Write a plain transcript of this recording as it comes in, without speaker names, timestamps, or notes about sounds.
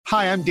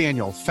Hi, I'm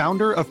Daniel,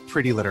 founder of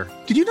Pretty Litter.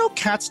 Did you know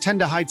cats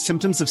tend to hide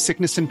symptoms of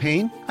sickness and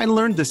pain? I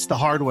learned this the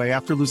hard way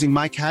after losing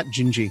my cat,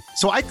 Gingy.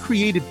 So I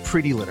created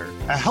Pretty Litter,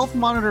 a health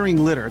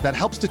monitoring litter that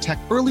helps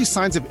detect early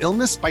signs of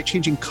illness by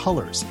changing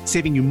colors,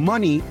 saving you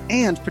money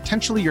and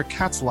potentially your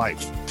cat's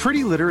life.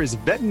 Pretty Litter is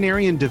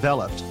veterinarian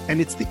developed, and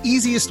it's the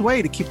easiest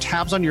way to keep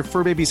tabs on your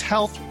fur baby's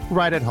health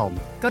right at home.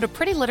 Go to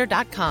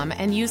prettylitter.com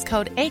and use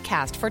code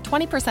ACAST for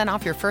 20%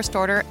 off your first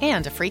order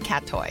and a free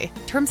cat toy.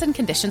 Terms and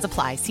conditions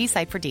apply. See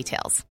site for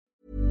details.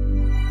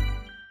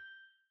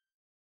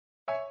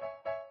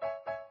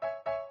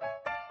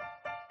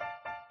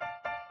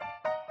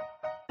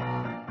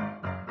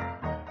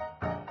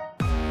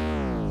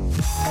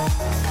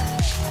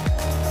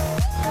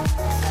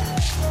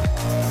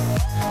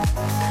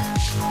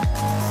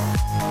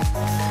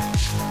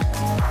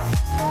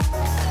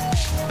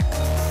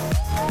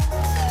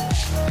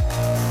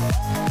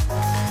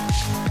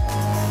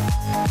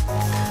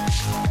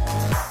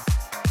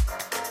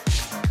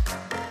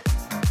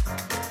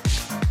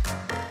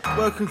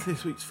 Welcome to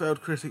this week's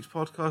Failed Critics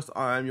podcast.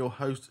 I am your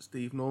host,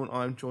 Steve Norman.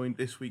 I am joined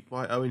this week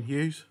by Owen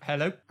Hughes.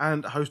 Hello.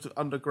 And host of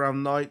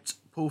Underground Night,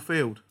 Paul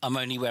Field. I'm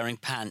only wearing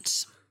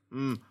pants.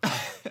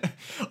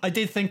 I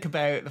did think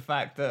about the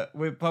fact that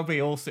we're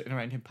probably all sitting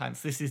around in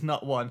pants. This is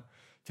not one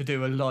to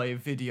do a live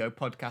video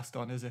podcast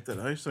on, is it? Don't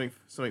know,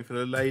 something for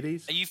the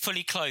ladies. Are you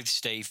fully clothed,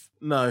 Steve?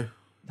 No.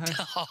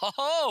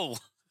 Oh!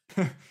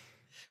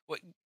 What,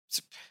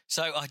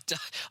 so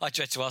I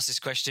dread to ask this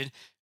question.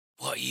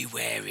 What are you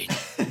wearing?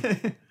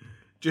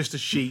 Just a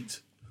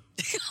sheet.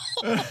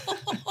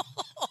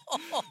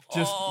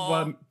 Just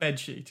one bed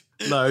sheet.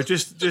 No,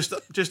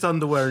 just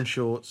underwear and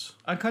shorts.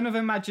 I kind of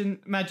imagine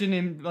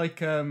him like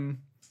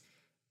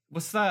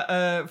what's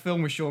that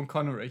film with Sean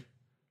Connery?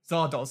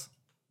 Zardoz.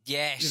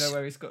 Yes. You know,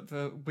 where he's got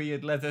the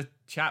weird leather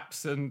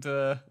chaps and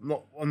I'm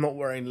not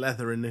wearing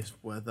leather in this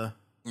weather.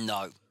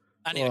 No.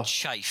 And it would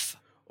chafe.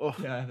 Oh.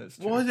 Yeah, that's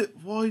true.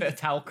 Why bit of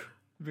talc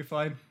would be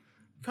fine.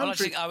 I like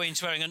to think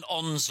Owen's wearing an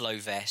Onslow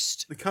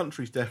vest. The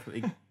country's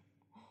definitely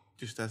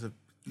just has a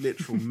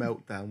literal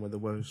meltdown where the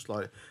weather's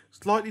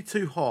slightly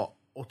too hot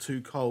or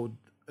too cold,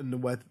 and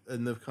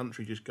the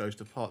country just goes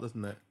to pot,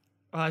 doesn't it?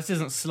 Oh, this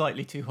isn't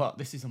slightly too hot.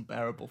 This is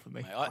unbearable for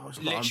me. It's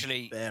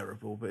literally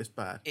unbearable, but it's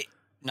bad.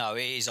 No,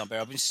 it is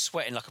unbearable. I've been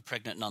sweating like a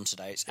pregnant nun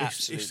today. It's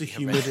absolutely the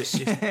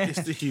humidity.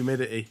 It's the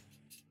humidity.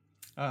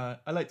 I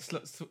like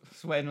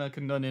sweating like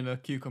a nun in a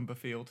cucumber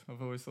field.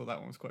 I've always thought that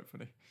one was quite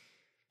funny.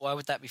 Why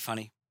would that be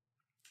funny?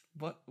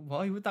 What?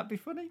 Why would that be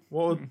funny?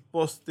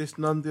 What's this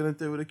nun going to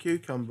do with a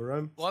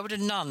cucumber, Why would a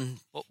nun...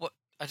 What?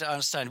 I don't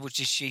understand. Would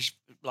she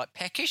like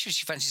peckish? Would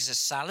she fancy a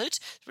salad? It's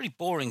a really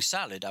boring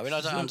salad. I mean,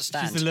 I don't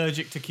understand. She's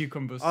allergic to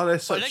cucumbers.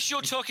 Unless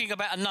you're talking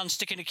about a nun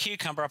sticking a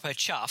cucumber up her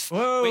chuff.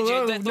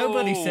 Whoa,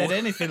 nobody said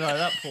anything like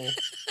that, Paul.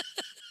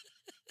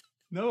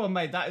 No one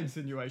made that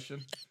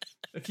insinuation.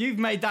 If you've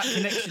made that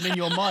connection in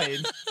your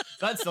mind,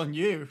 that's on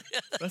you.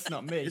 That's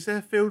not me. Is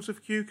there fields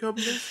of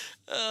cucumbers?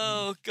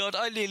 Oh, God,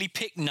 I nearly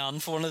picked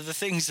none for one of the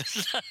things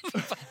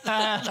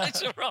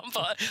later on,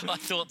 but I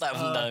thought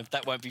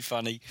that won't be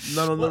funny.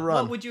 None on the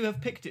run. What would you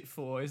have picked it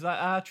for? Is that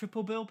our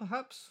triple bill,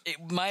 perhaps?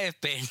 It may have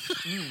been.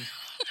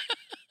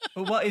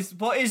 But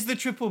what is the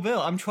triple bill?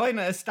 I'm trying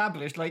to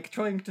establish,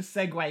 trying to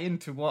segue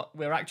into what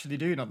we're actually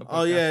doing on the podcast.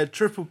 Oh, yeah,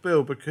 triple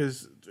bill,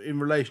 because in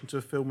relation to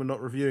a film we're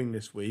not reviewing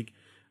this week,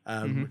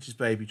 which is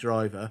Baby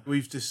Driver,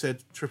 we've just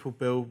said triple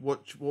bill.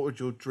 What would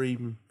your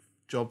dream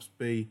jobs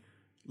be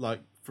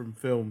like from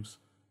films?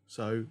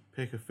 So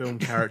pick a film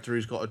character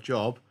who's got a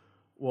job.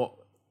 What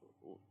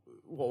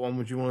one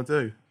would you want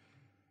to do?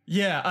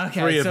 Yeah,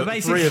 okay. So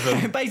three of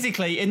them.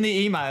 Basically, in the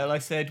email, I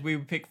said we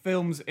would pick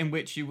films in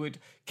which you would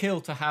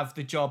kill to have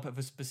the job of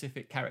a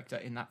specific character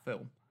in that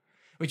film.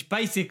 Which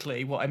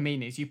basically, what I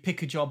mean is you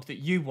pick a job that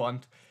you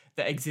want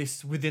that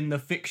exists within the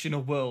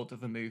fictional world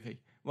of a movie,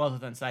 rather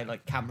than say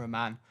like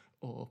cameraman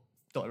or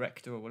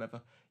director or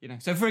whatever. You know.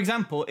 So, for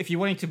example, if you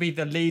wanted to be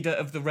the leader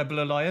of the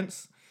Rebel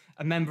Alliance,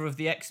 a member of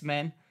the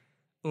X-Men,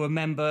 or a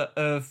member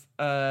of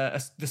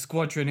the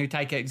squadron who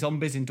take out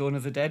zombies in Dawn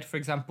of the Dead, for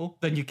example,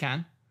 then you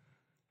can.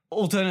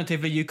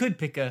 Alternatively, you could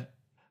pick a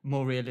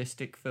more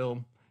realistic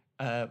film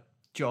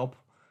job,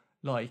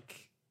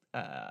 like,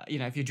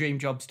 if your dream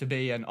job's to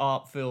be an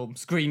art film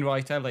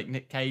screenwriter, like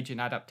Nick Cage in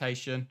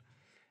Adaptation,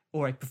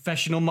 or a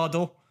professional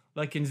model,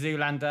 like in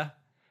Zoolander,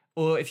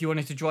 or if you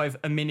wanted to drive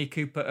a Mini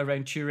Cooper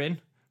around Turin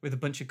with a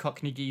bunch of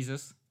Cockney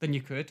geezers, then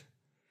you could.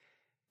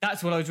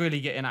 That's what I was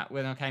really getting at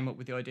when I came up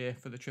with the idea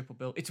for the triple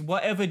bill. It's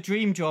whatever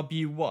dream job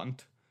you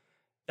want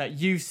that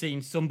you've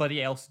seen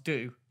somebody else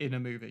do in a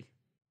movie,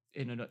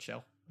 in a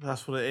nutshell.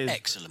 That's what it is.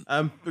 Excellent.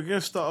 We're going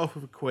to start off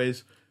with a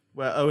quiz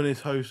where Owen is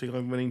hosting.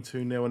 I'm winning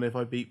 2-0, and if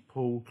I beat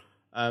Paul,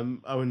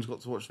 Owen's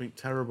got to watch something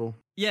terrible.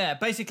 Yeah,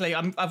 basically,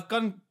 I've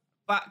gone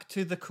back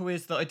to the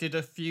quiz that I did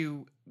a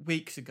few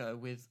weeks ago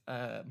with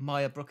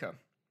Maya Brooker.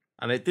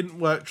 And it didn't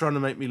work trying to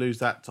make me lose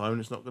that time,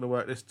 and it's not going to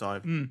work this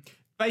time.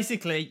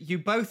 Basically, you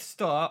both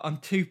start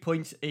on 2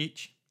 points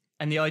each,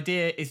 and the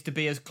idea is to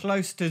be as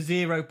close to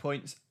 0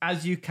 points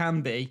as you can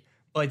be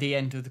by the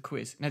end of the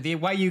quiz. Now, the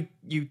way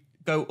you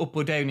go up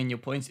or down in your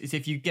points is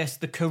if you guess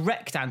the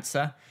correct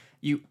answer,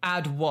 you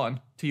add 1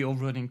 to your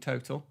running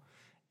total.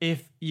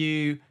 If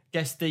you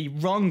guess the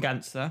wrong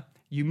answer,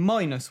 you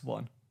minus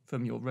 1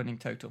 from your running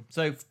total.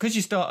 So because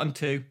you start on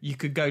 2, you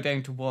could go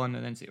down to 1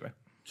 and then 0.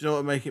 Do you know what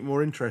would make it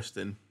more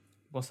interesting?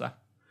 What's that?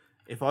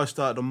 If I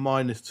started on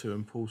 -2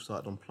 and Paul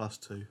started on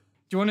 +2. Do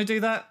you want to do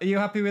that? Are you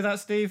happy with that,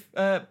 Steve?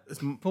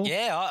 Paul?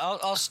 Yeah,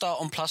 I'll start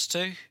on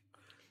 +2.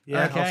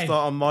 Yeah, Okay. I'll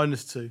start on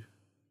 -2.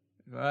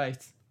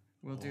 Right.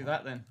 We'll do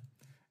that then.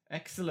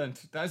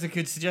 Excellent. That was a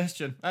good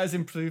suggestion. That has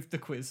improved the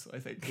quiz, I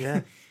think.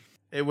 Yeah.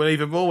 It will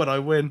even more when I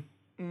win.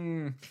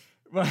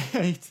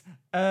 Right.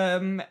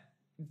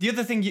 The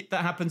other thing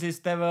that happens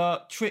is there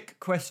are trick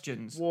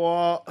questions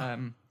What?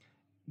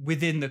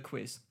 within the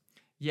quiz.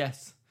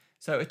 Yes.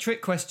 So a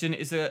trick question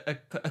is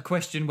a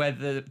question where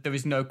there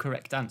is no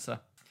correct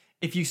answer.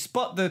 If you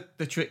spot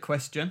the trick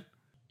question,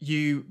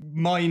 you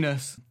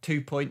minus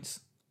 2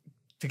 points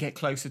to get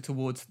closer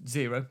towards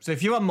 0. So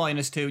if you're on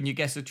 -2 and you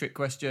guess a trick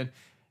question,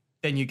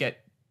 then you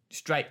get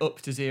straight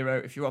up to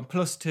 0. If you're on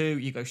 +2,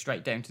 you go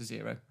straight down to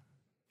 0.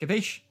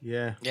 Capiche?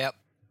 Yeah. Yep.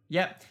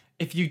 Yep.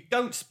 If you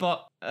don't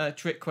spot a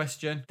trick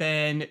question,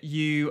 then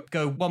you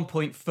go 1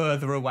 point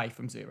further away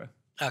from 0.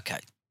 Okay.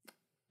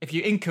 If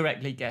you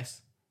incorrectly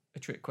guess a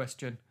trick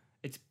question,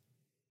 it's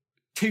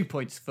 2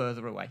 points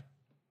further away.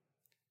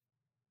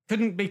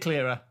 Couldn't be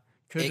clearer.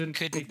 Couldn't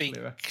be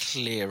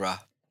clearer.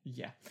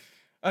 Yeah.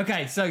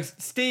 Okay, so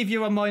Steve,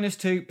 you're on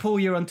 -2. Paul,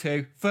 you're on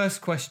 2.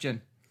 First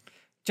question.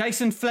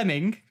 Jason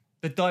Fleming,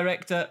 the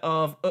director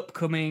of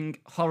upcoming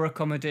horror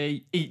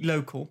comedy Eat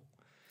Local,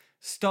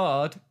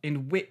 starred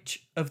in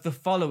which of the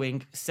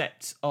following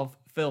sets of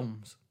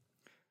films?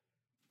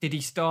 Did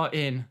he star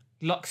in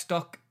Lock,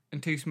 Stock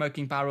and Two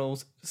Smoking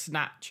Barrels,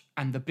 Snatch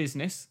and The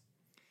Business,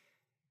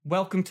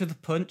 Welcome to the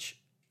Punch,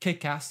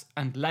 Kick-Ass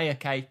and Layer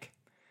Cake,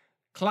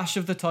 Clash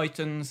of the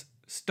Titans,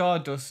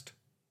 Stardust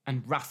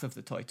and Wrath of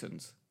the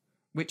Titans?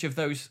 Which of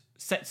those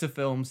sets of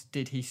films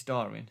did he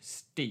star in?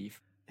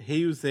 Steve.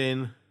 He was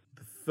in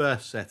the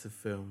first set of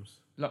films.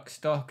 Lock,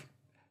 Stock,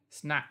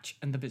 Snatch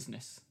and The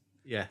Business.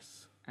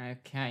 Yes.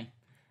 Okay.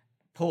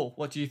 Paul,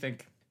 what do you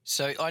think?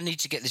 So I need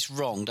to get this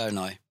wrong, don't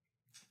I?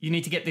 You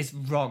need to get this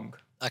wrong.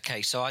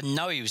 Okay, so I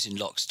know he was in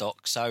Lock,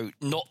 Stock, so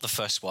not the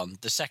first one,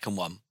 the second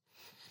one.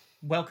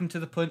 Welcome to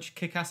the Punch,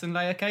 Kick-Ass and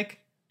Layer Cake?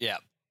 Yeah.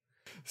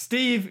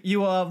 Steve,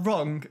 you are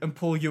wrong, and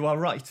Paul, you are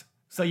right.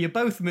 So you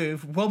both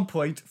move 1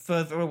 point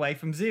further away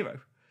from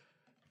 0.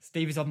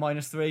 Steve is on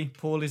 -3,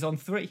 Paul is on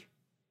 3.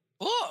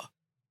 What?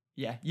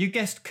 Yeah, you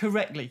guessed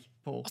correctly,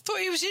 Paul. I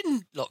thought he was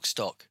in Lock,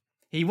 Stock.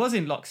 He was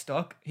in Lock,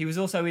 Stock, he was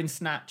also in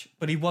Snatch,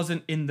 but he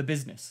wasn't in The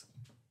Business,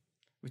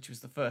 which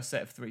was the first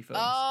set of 3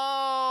 films.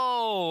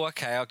 Oh,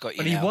 okay, I got you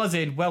But now. he was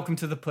in Welcome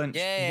to the Punch,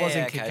 Yeah, he was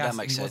in okay, Kick-Ass, that and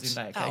makes he was sense.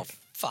 in Layer Oh, Cake.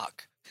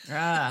 fuck.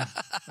 There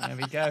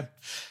we go.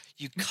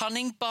 You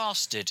cunning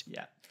bastard.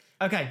 Yeah.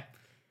 Okay.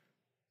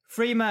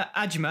 Freema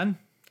Agyeman,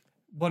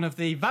 one of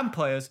the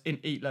vampires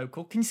in Eat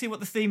Local. Can you see what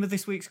the theme of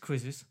this week's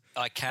quiz is?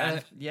 I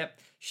can. Yep.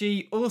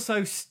 She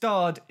also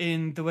starred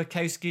in the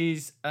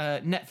Wachowskis'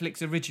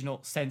 Netflix original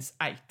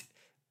Sense8.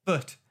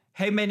 But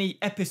how many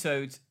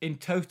episodes in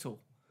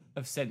total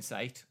of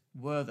Sense8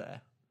 were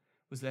there?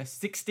 Was there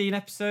 16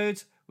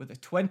 episodes? Were there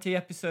 20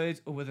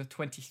 episodes? Or were there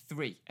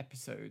 23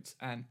 episodes?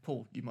 And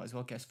Paul, you might as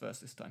well guess first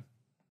this time.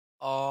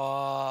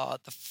 The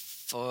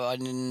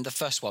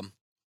first one.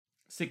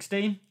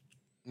 16?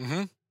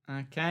 Mm-hmm.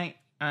 Okay.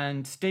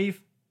 And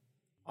Steve?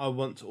 I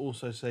want to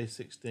also say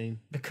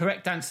 16. The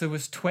correct answer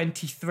was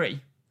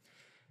 23.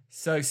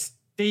 So,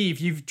 Steve,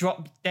 you've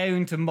dropped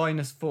down to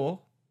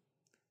 -4.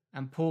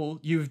 And Paul,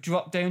 you've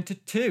dropped down to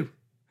 2.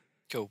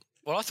 Cool.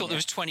 Well, I thought there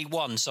was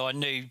 21, so I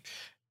knew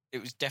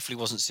it definitely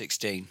wasn't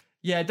 16.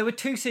 Yeah, there were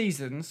 2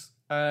 seasons.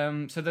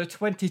 So there were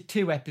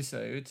 22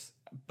 episodes.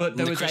 But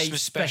there And the was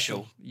Christmas a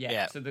special. special. Yeah,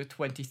 Yeah. so there were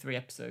 23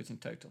 episodes in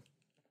total.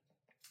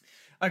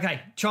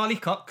 Okay, Charlie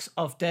Cox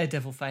of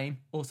Daredevil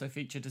fame also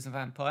featured as a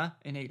vampire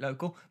in Eat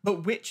Local.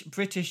 But which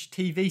British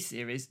TV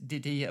series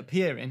did he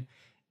appear in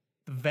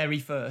the very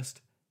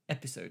first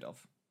episode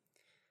of?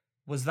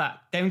 Was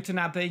that Downton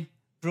Abbey,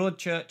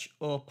 Broadchurch,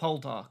 or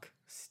Poldark?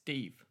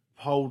 Steve.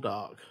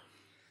 Poldark.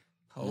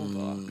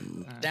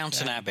 Poldark.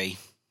 Downton Okay. Abbey.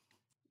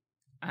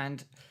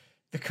 And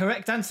the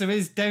correct answer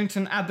is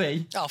Downton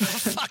Abbey. Oh,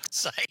 for fuck's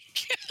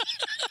sake.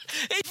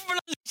 Even when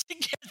I need to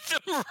get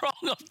them wrong,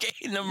 I'm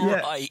getting them Yeah.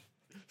 right.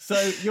 So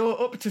you're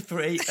up to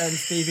 3 and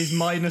Steve is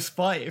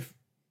 -5.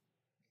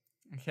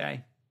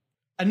 Okay.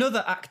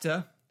 Another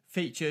actor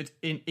featured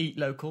in Eat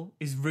Local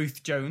is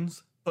Ruth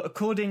Jones, but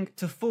according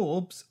to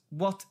Forbes,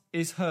 what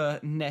is her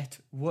net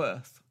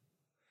worth?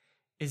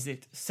 Is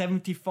it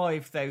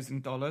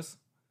 $75,000,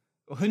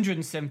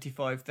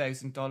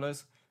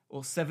 $175,000,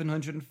 or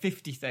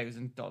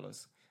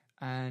 $750,000?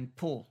 And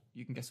Paul,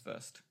 you can guess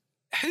first.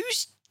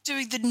 Who's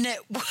doing the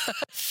net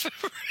worth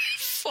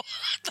for?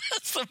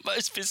 That's the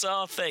most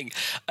bizarre thing.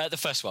 The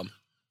first one.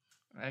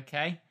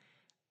 Okay.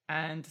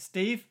 And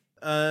Steve?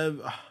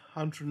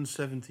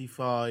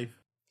 175.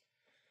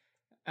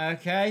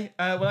 Okay.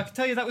 Well, I can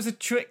tell you that was a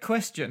trick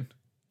question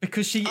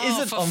because she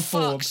isn't on for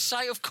Forbes. fuck's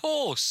sake, of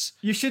course.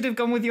 You should have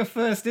gone with your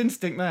first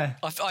instinct there.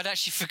 I'd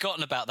actually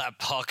forgotten about that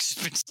part because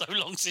it's been so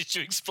long since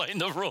you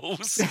explained the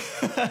rules.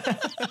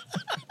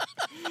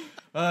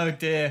 Oh,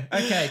 dear.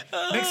 Okay,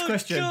 next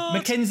question. God.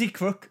 Mackenzie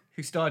Crook,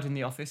 who starred in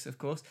The Office, of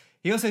course.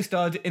 He also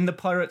starred in the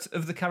Pirates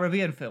of the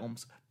Caribbean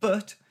films.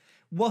 But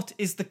what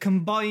is the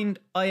combined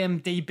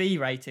IMDb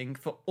rating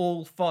for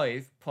all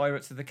 5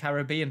 Pirates of the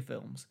Caribbean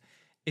films?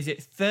 Is it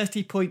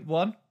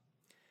 30.1?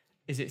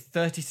 Is it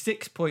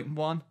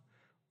 36.1?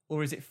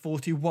 Or is it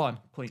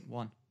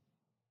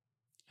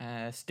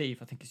 41.1? Steve,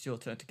 I think it's your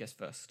turn to guess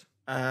first.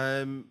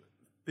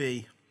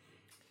 B.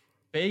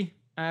 B?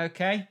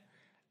 Okay.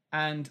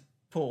 And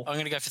Paul? I'm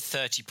going to go for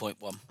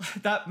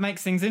 30.1. That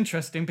makes things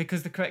interesting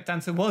because the correct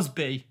answer was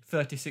B,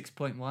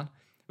 36.1,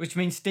 which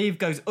means Steve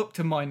goes up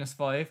to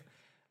 -5.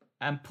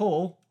 And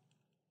Paul,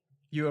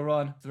 you are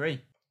on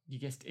 3. You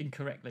guessed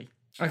incorrectly.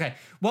 Okay,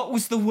 what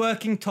was the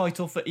working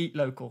title for Eat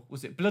Local?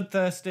 Was it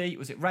Bloodthirsty,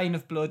 was it Reign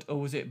of Blood, or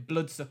was it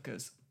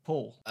Bloodsuckers?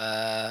 Paul?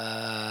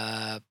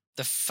 The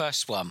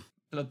first one.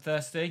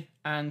 Bloodthirsty.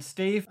 And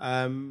Steve?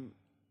 The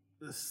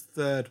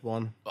third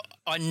one.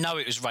 I know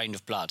it was Reign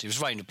of Blood. It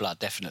was Reign of Blood,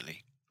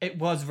 definitely. It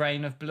was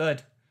Reign of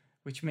Blood,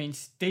 which means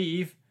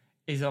Steve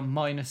is on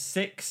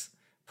 -6.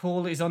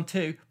 Paul is on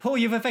 2. Paul,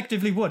 you've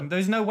effectively won.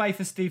 There's no way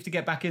for Steve to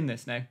get back in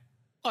this now.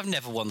 I've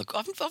never won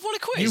I've won a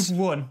quiz. You've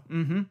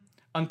won.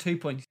 On 2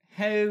 points.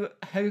 How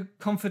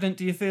confident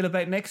do you feel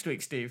about next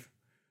week, Steve?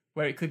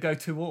 Where it could go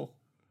 2-2.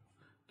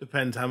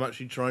 Depends how much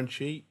you try and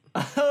cheat.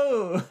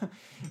 Oh!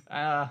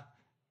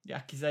 The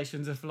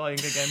accusations are flying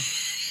again.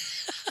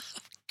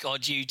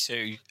 God, you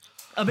two.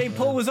 I mean,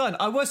 Paul was on.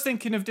 I was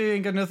thinking of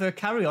doing another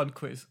carry-on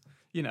quiz,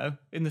 you know,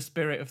 in the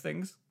spirit of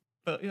things.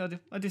 But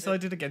I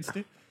decided against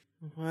it.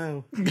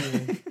 Well,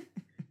 yeah.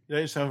 You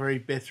don't sound very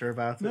bitter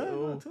about it at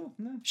all. Not at all.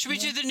 No. Should we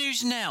do the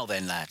news now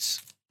then,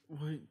 lads?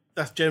 Well,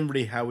 that's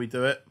generally how we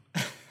do it.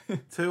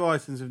 2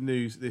 items of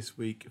news this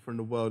week from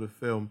the world of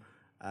film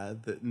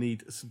that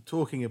need some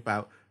talking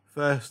about.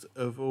 First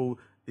of all,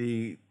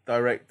 the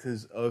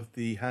directors of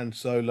the Han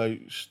Solo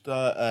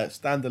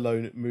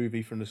standalone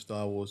movie from the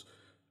Star Wars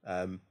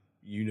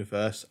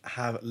universe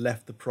have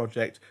left the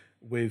project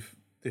with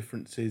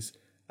differences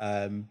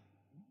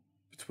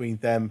between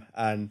them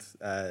and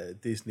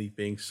Disney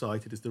being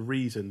cited as the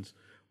reasons.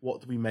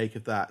 What do we make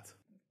of that?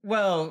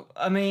 Well,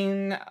 I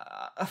mean,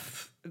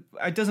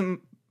 it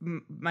doesn't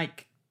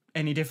make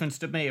any difference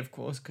to me, of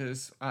course,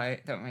 because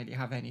I don't really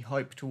have any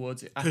hype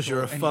towards it. Because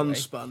you're a fun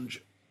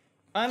sponge.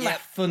 I'm a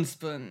fun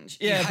sponge.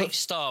 Yeah, you hate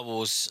Star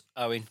Wars,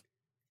 Owen.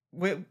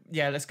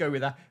 Let's go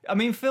with that. I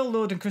mean, Phil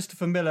Lord and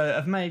Christopher Miller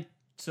have made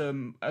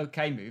some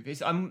okay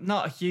movies. I'm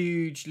not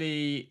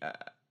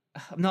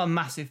a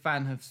massive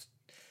fan of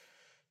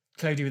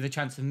Cloudy with a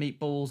Chance of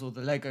Meatballs or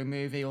the Lego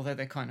Movie, although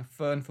they're kind of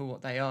fun for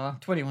what they are.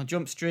 21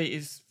 Jump Street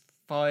is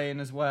fine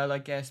as well, I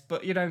guess.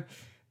 But, you know,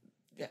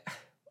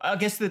 I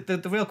guess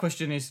the real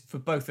question is for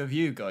both of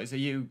you guys, are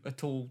you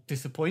at all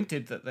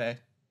disappointed that they're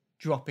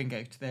dropping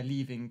out, they're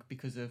leaving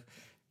because of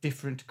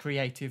different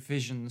creative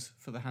visions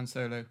for the Han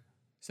Solo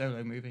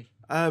movie?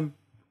 I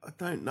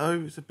don't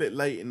know. It's a bit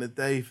late in the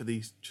day for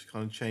these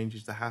kind of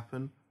changes to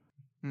happen.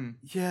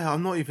 Yeah,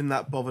 I'm not even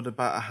that bothered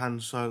about a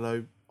Han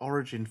Solo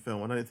origin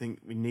film. I don't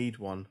think we need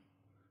one.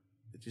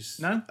 It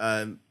just No?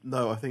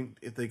 No, I think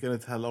if they're going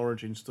to tell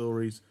origin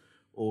stories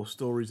or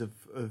stories of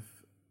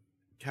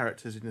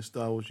characters in the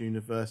Star Wars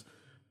universe,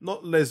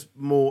 not there's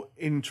more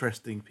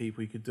interesting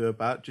people you could do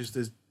about, just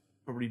there's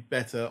probably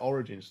better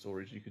origin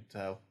stories you could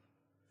tell.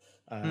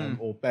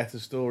 Or better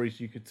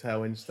stories you could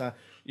tell instead.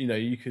 You know,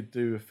 you could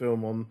do a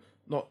film on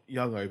not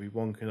young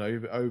Obi-Wan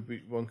Kenobi, but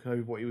Obi-Wan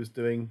Kenobi, what he was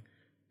doing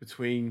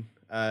between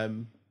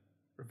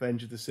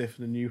Revenge of the Sith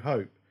and A New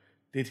Hope.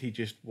 Did he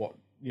just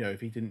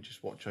if he didn't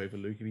just watch over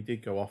Luke, if he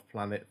did go off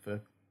planet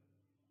for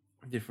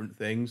different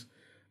things,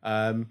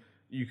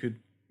 you could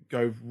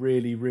go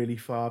really, really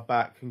far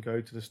back and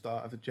go to the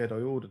start of the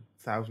Jedi Order,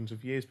 thousands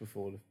of years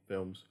before the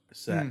films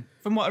set.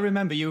 From what I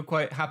remember, you were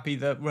quite happy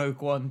that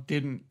Rogue One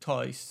didn't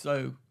tie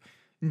so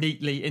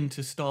neatly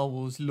into Star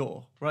Wars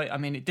lore, right? I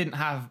mean, it didn't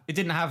have a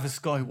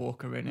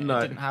Skywalker in it. No,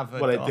 it didn't have a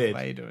well, it Darth did.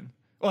 Vader.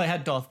 It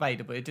had Darth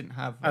Vader, but it didn't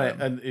have.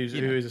 And who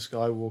is a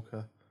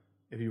Skywalker?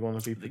 If you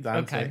want to be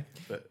pedantic, Okay.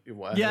 But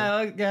whatever.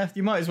 Yeah,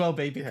 you might as well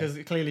be because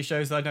it clearly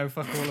shows I know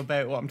fuck all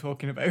about what I'm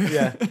talking about.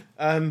 Yeah.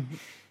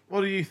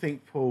 What do you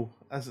think, Paul,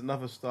 as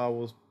another Star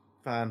Wars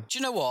fan? Do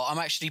you know what? I'm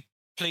actually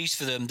pleased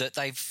for them that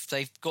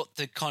they've got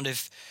the kind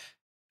of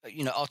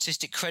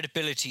artistic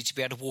credibility to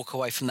be able to walk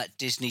away from that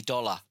Disney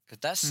dollar.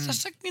 Because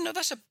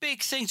that's a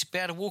big thing to be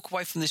able to walk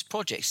away from this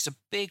project. It's a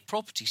big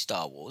property,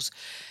 Star Wars,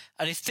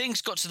 and if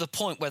things got to the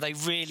point where they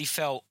really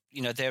felt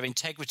their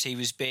integrity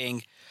was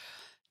being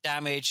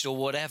damaged or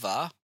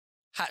whatever,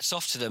 hats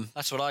off to them.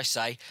 That's what I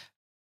say.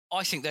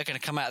 I think they're going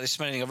to come out of this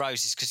smelling of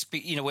roses because,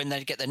 when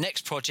they get their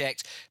next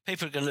project,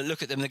 people are going to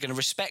look at them, they're going to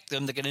respect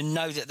them, they're going to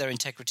know that their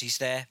integrity's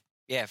there.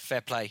 Yeah, fair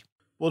play.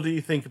 What do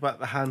you think about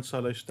the Han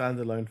Solo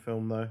standalone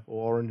film, though,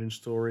 or Origin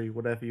Story,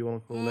 whatever you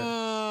want to call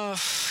it?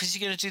 Is he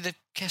going to do the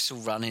Kessel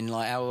Run in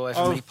like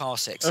however many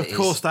parsecs? Of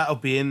course, that'll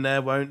be in there,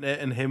 won't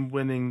it? And him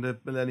winning the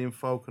Millennium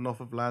Falcon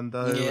off of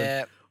Lando.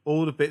 Yeah.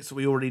 All the bits that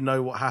we already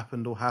know what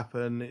happened will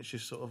happen. It's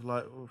just sort of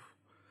like, oof.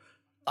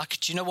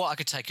 Do you know what? I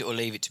could take it or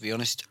leave it, to be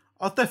honest.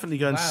 I'll definitely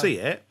go and see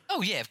it.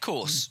 Oh yeah, of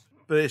course.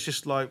 But it's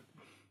just like,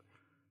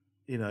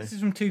 This is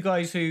from two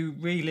guys who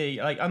really,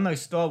 like, on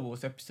those Star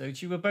Wars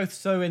episodes, you were both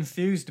so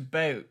enthused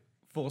about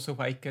Force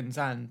Awakens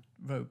and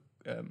Rogue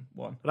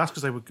One. But that's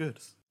because they were good.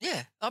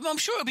 Yeah, I'm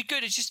sure it'll be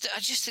good. I just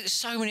think there's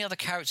so many other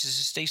characters,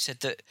 as Steve said,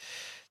 that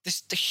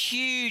the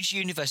huge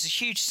universe, a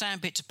huge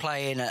sandpit to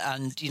play in,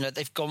 and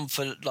they've gone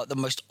for like the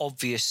most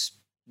obvious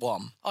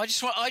one. I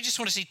just want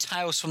to see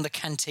Tales from the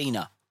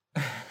Cantina.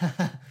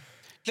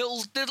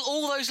 all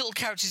those little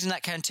characters in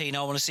that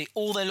cantina. I want to see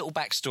all their little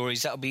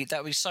backstories.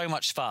 That'll be so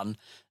much fun,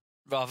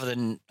 rather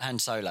than Han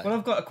Solo. Well,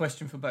 I've got a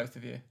question for both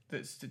of you.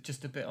 That's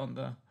just a bit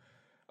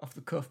off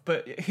the cuff.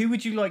 But who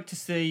would you like to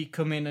see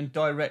come in and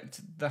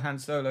direct the Han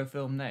Solo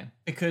film now?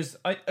 Because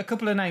a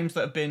couple of names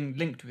that have been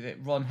linked with it.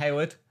 Ron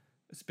Howard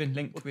has been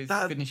linked with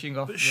finishing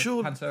off the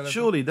Han Solo film.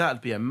 Surely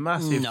that'd be a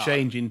massive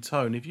change in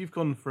tone if you've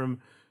gone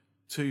from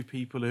two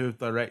people who have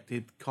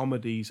directed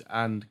comedies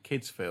and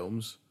kids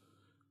films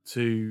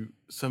to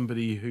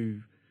somebody who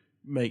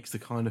makes the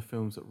kind of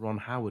films that Ron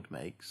Howard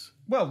makes.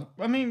 Well,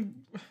 I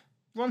mean,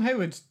 Ron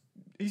Howard's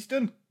he's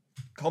done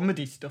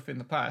comedy stuff in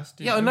the past.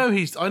 Yeah, I know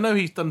he's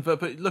done,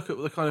 but look at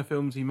the kind of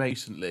films he made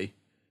recently.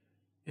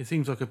 It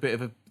seems like a bit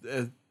of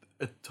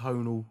a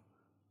tonal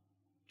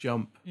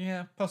jump.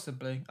 Yeah,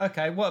 possibly.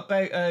 Okay, what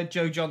about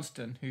Joe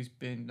Johnston, who's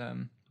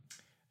been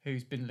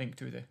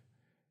linked with it?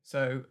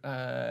 So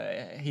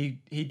he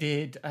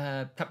did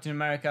Captain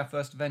America: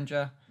 First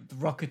Avenger, The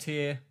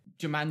Rocketeer,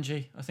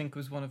 Jumanji, I think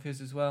was one of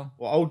his as well.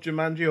 Well, old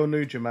Jumanji or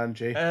new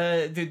Jumanji?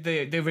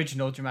 The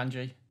original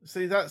Jumanji.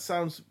 See, that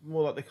sounds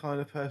more like the kind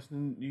of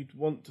person you'd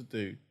want to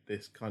do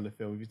this kind of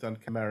film. You've done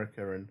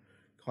America and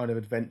kind of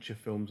adventure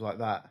films like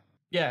that.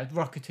 Yeah,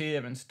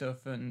 Rocketeer and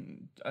stuff,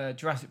 and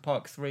Jurassic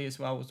Park 3 as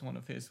well was one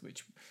of his,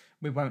 which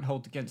we won't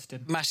hold against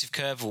him. Massive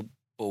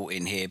curveball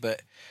in here,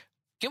 but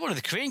get one of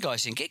the Korean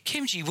guys in. Get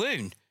Kim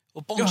Ji-woon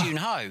or Bong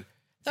Joon-ho.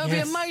 That would be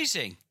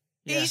amazing.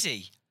 Yeah.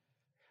 Easy.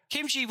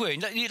 Kim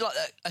Ji-woon, like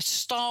a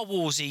Star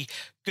Warsy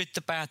Good,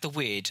 the Bad, the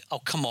Weird. Oh,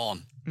 come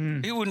on.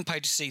 Who wouldn't pay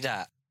to see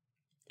that?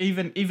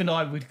 Even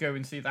I would go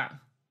and see that,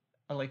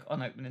 like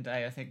on opening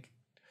day, I think,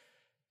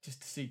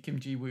 just to see Kim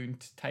Ji-woon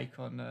to take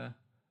on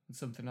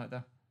something like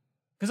that.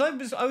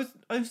 Because I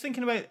was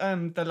thinking about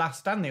The Last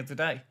Stand the other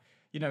day.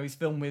 His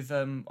film with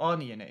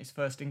Arnie in it, his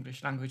first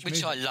English language movie.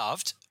 Which I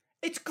loved.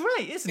 It's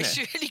great, isn't it?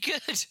 It's really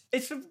good.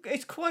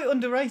 It's quite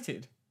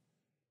underrated.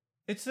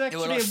 It's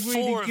actually there were like a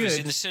really four good... of us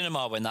in the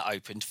cinema when that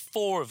opened.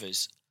 4 of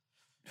us.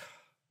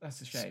 That's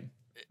a shame.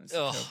 That's a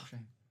terrible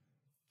shame.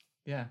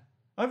 Yeah,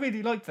 I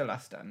really liked The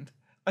Last Stand.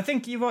 I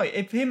think you're right.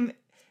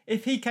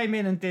 If he came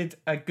in and did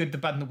a Good, the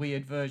Bad, and the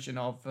Weird version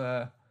of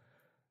the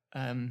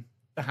Han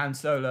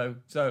Solo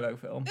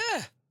film,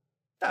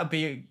 that'd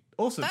be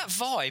awesome. That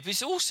vibe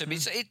is awesome.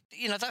 It's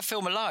that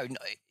film alone.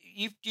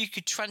 You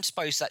could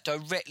transpose that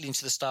directly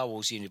into the Star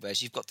Wars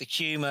universe. You've got the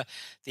humour,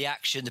 the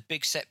action, the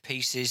big set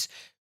pieces,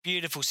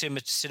 beautiful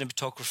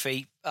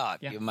cinematography.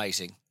 It'd be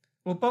amazing.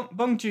 Well,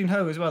 Bong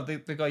Joon-ho as well, the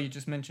guy you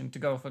just mentioned, to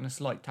go off on a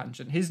slight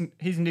tangent, his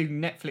new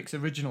Netflix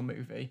original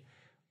movie,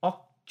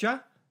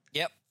 Okja?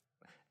 Yep.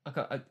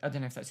 I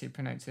don't know if that's how you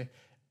pronounce it.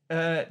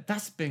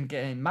 That's been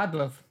getting mad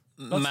love.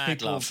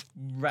 Mad love.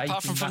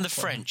 Apart from the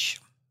French.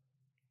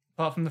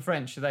 Apart from the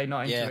French, are they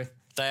not into it?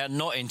 They are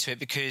not into it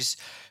because,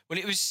 well,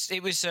 it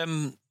was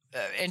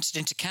entered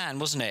into Cannes,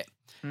 wasn't it?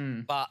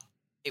 But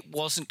it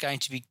wasn't going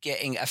to be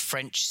getting a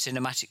French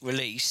cinematic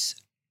release,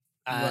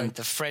 and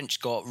the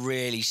French got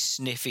really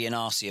sniffy and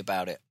arsey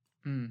about it.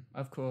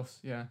 Of course,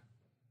 yeah.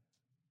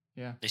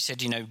 They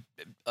said,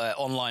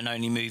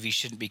 online-only movies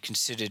shouldn't be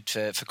considered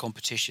for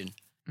competition.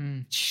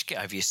 Just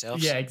get over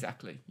yourselves. Yeah,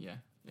 exactly, yeah.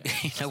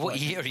 What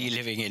year are you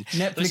living in?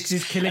 Netflix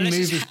is killing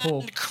movies,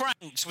 Paul.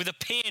 Cranked with a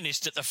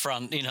pianist at the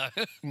front,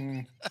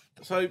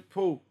 So,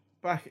 Paul,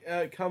 back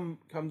come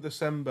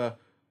December,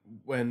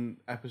 when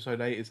episode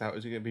 8 is out,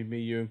 is it going to be me,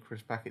 you, and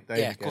Chris back at Dave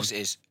again? Of course it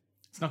is.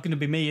 It's not going to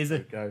be me, is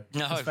it? Go.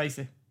 No. Let's face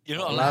it. You're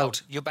not allowed.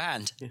 You're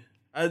banned.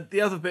 Yeah.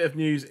 The other bit of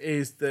news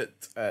is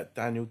that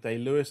Daniel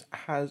Day-Lewis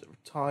has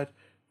retired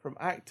from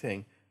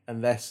acting.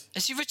 Unless...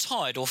 Has he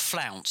retired or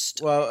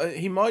flounced? Well,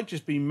 he might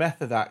just be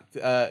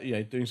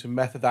doing some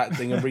method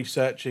acting and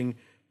researching,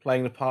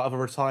 playing the part of a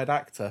retired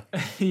actor.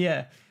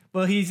 Yeah.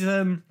 Well, he's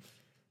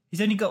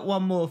only got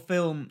one more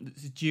film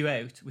that's due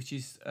out, which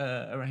is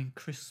around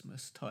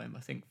Christmas time,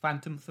 I think.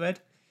 Phantom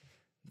Thread,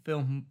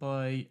 filmed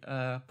by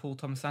Paul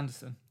Thomas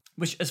Anderson.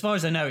 Which, as far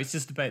as I know, it's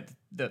just about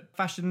the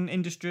fashion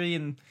industry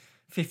in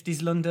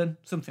 50s London,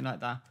 something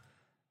like that.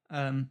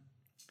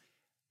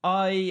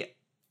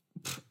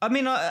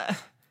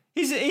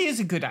 He is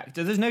a good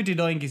actor. There's no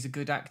denying he's a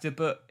good actor,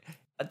 but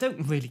I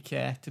don't really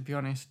care, to be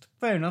honest.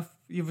 Fair enough.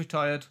 You've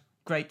retired.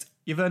 Great.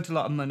 You've earned a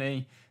lot of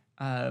money.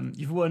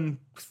 You've won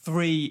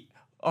 3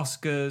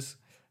 Oscars,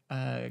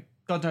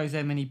 God knows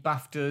how many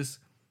BAFTAs.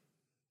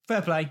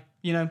 Fair play.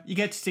 You know, you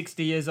get to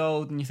 60 years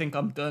old and you think,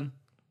 I'm done.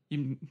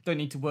 You don't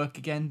need to work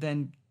again,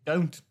 then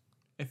don't,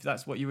 if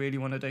that's what you really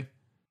want to do.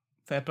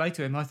 Fair play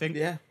to him, I think.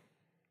 Yeah.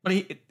 But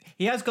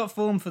he has got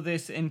form for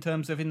this in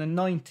terms of in the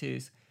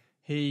 90s,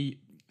 he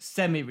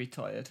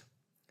semi-retired.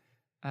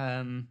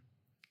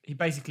 He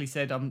basically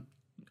said,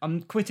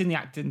 I'm quitting the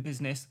acting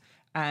business,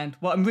 and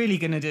what I'm really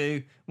going to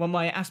do, what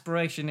my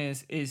aspiration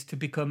is to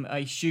become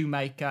a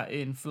shoemaker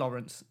in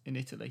Florence, in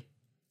Italy.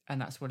 And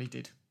that's what he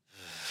did.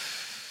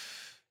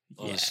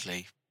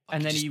 Honestly, yeah.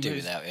 And then just he do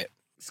was without it.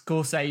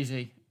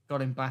 Scorsese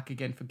got him back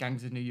again for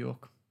Gangs of New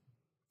York.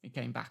 He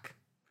came back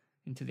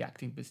into the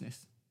acting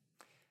business.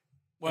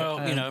 Well,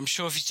 I'm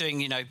sure if he's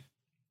doing, a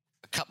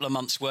couple of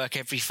months' work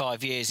every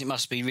 5 years, it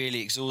must be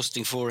really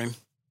exhausting for him.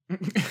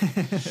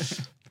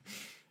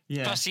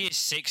 Yeah. Plus, he is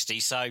 60,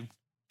 so do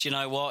you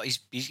know what?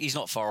 He's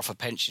not far off a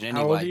pension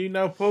anyway. How old are you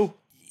now, Paul?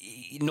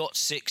 Not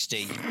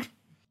 60.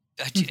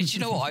 Do you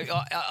know what?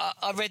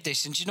 I read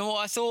this, and do you know what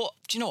I thought?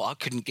 Do you know what? I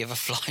couldn't give a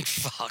flying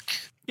fuck.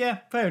 Yeah,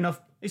 fair enough.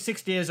 He's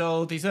 60 years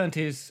old. He's earned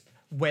his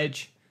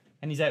wedge,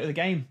 and he's out of the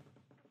game.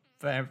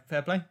 Fair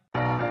play.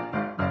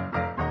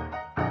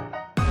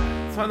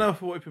 Time now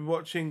for what we've been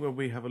watching, where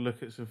we have a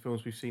look at some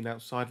films we've seen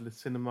outside of the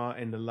cinema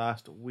in the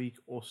last week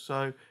or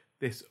so.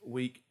 This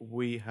week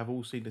we have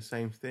all seen the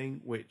same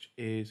thing, which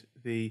is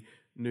the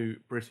new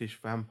British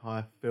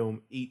vampire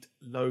film Eat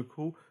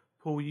Local.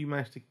 Paul, you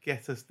managed to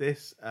get us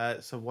this,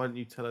 so why don't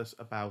you tell us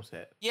about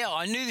it? Yeah,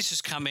 I knew this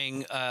was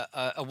coming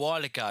a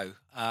while ago.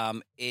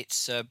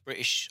 It's a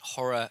British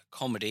horror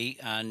comedy,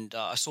 and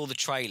I saw the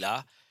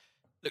trailer,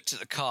 looked at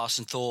the cast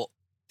and thought,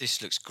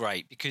 this looks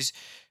great, because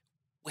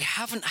we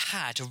haven't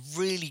had a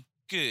really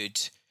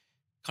good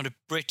kind of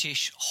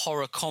British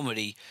horror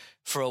comedy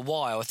for a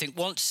while. I think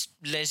once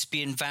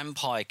Lesbian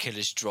Vampire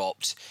Killers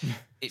dropped,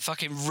 it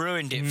fucking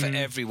ruined it for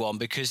everyone,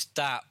 because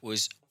that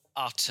was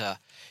utter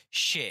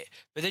shit.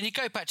 But then you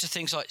go back to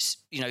things like,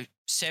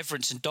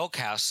 Severance and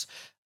Doghouse,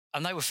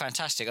 and they were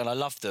fantastic, and I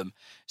loved them.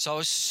 So I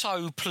was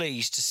so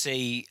pleased to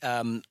see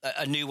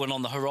a new one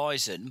on the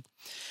horizon.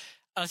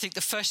 And I think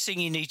the first thing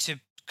you need to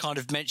kind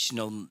of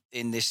mention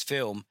in this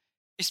film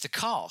is the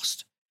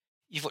cast.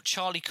 You've got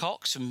Charlie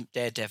Cox from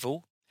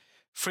Daredevil,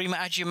 Freema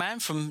Agyeman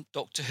from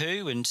Doctor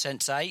Who and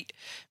Sense8,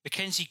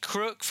 Mackenzie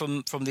Crook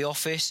from The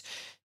Office,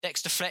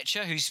 Dexter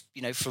Fletcher, who's,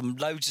 from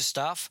loads of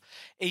stuff,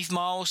 Eve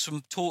Miles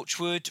from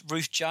Torchwood,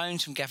 Ruth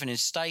Jones from Gavin and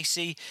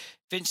Stacey,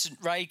 Vincent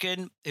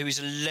Reagan, who is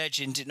a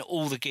legend in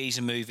all the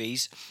Geezer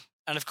movies,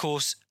 and, of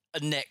course,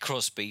 Annette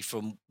Crosby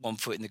from One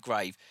Foot in the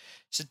Grave.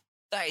 So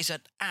that is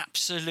an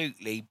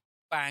absolutely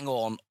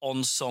bang-on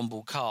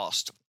ensemble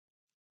cast.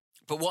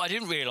 But what I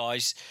didn't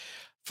realise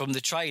from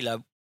the trailer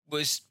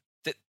was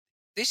that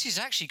this is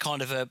actually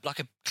kind of a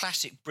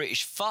classic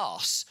British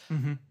farce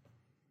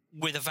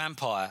with a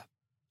vampire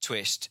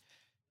twist.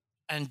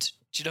 And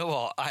do you know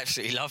what? I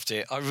absolutely loved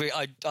it.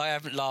 I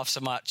haven't laughed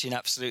so much in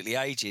absolutely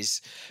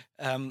ages.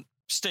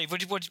 Steve, what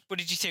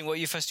did you think? What were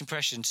your first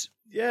impressions?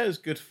 Yeah, it was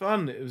good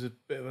fun. It was a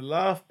bit of a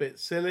laugh, bit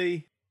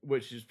silly,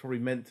 which is probably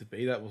meant to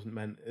be. That wasn't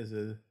meant as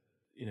a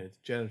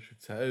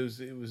degenerative term.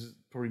 It was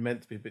probably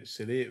meant to be a bit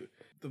silly.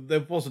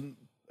 There wasn't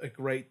a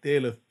great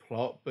deal of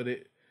plot, but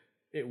it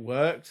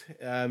worked.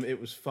 It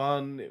was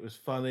fun. It was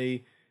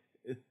funny.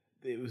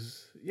 It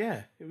was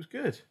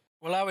good.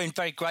 Well, Owen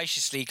very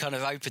graciously kind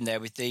of opened there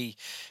with the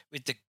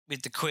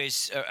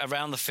quiz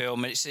around the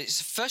film, and it's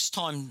the first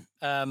time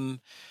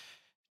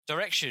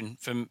direction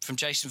from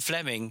Jason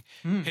Fleming,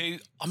 who,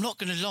 I'm not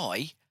going to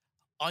lie,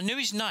 I knew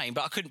his name,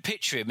 but I couldn't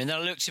picture him, and then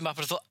I looked him up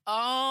and I thought,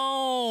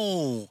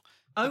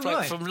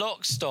 right, from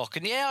Lock, Stock,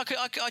 and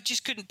I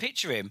just couldn't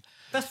picture him.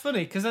 That's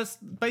funny, because that's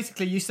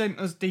basically, you sent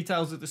us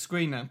details of the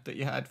screener that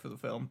you had for the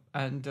film,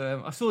 and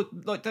I saw,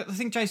 I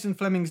think Jason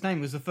Fleming's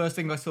name was the first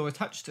thing I saw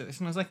attached to this,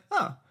 and I was like,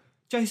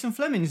 Jason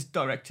Fleming's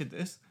directed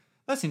this.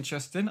 That's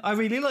interesting. I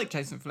really like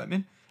Jason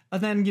Fleming.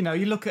 And then,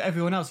 you look at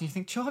everyone else and you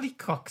think, Charlie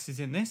Cox is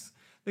in this.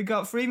 They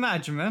got Freema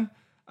Agyeman.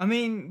 I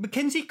mean,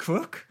 Mackenzie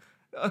Crook.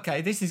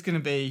 Okay, this is going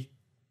to be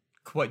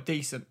quite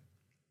decent.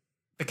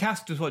 The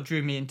cast was what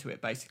drew me into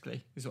it,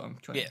 basically, is what I'm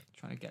trying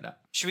to get at.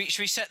 Should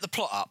we set the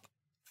plot up?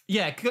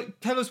 Yeah,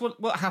 tell us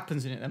what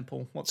happens in it then,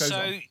 Paul. What goes on?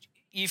 So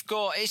you've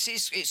got,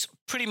 it's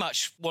pretty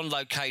much one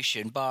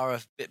location, bar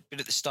a bit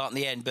at the start and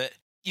the end, but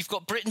you've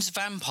got Britain's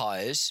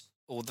vampires,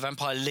 or the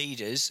vampire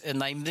leaders, and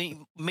they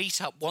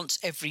meet up once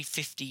every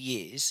 50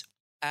 years,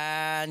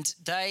 and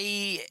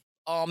they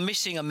are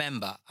missing a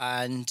member,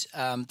 and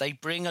they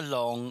bring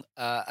along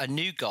a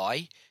new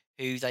guy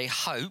who they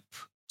hope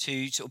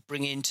to sort of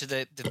bring into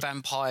the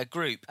vampire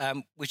group,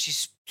 which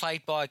is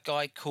played by a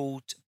guy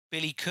called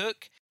Billy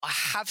Cook. I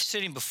have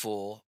seen him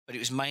before, but it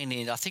was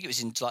mainly I think it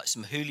was in like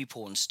some Hulu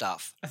porn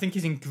stuff. I think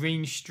he's in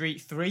Green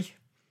Street 3.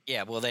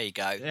 Yeah, well, there you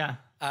go. Yeah.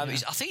 I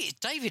think it's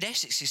David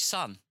Essex's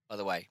son, by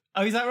the way.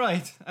 Oh, is that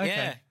right?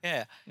 Okay.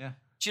 Yeah.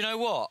 Do you know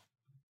what?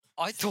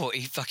 I thought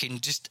he fucking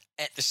just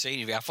ate the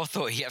scenery up. I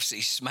thought he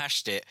absolutely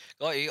smashed it.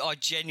 I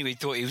genuinely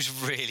thought he was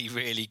really,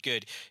 really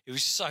good. He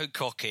was so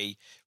cocky,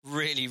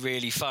 really,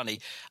 really funny.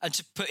 And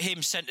to put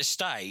him centre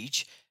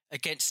stage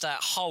against that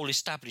whole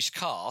established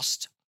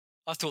cast,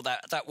 I thought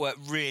that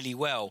worked really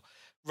well.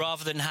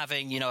 Rather than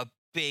having, a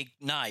big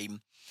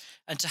name,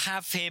 and to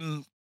have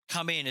him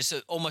come in as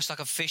almost like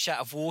a fish out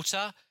of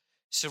water,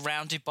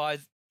 surrounded by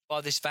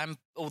this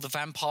all the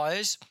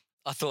vampires,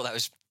 I thought that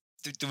was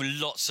there were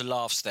lots of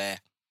laughs there,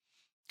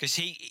 because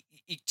he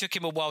took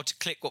him a while to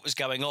click what was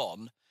going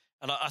on,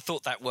 and I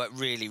thought that worked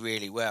really,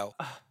 really well.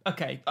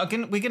 Okay, we're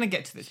going to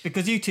get to this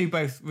because you two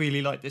both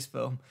really like this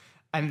film,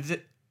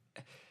 and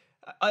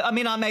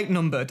I'm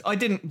outnumbered. I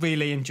didn't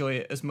really enjoy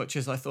it as much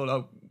as I thought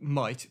I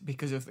might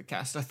because of the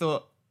cast. I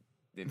thought,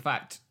 in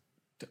fact,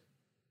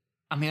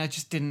 I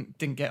just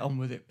didn't get on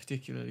with it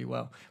particularly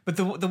well. But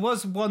there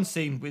was one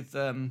scene with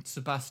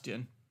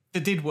Sebastian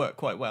that did work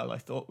quite well, I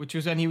thought, which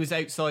was when he was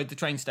outside the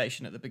train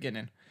station at the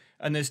beginning,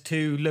 and there's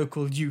two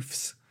local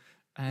youths,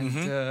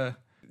 and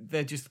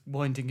they're just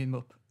winding him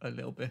up a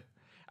little bit.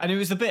 And it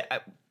was a bit...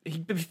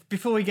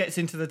 before he gets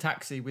into the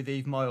taxi with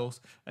Eve Miles,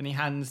 and he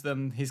hands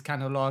them his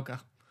can of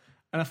lager.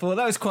 And I thought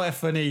that was quite a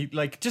funny,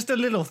 just a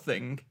little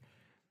thing.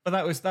 But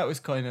that was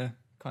kind of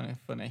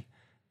funny.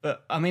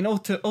 But,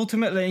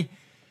 ultimately...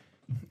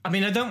 I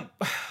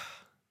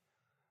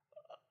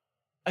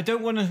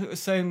don't want to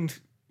sound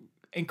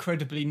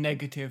incredibly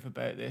negative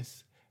about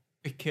this,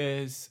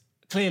 because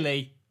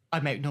clearly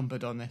I'm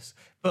outnumbered on this,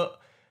 but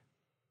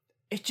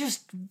it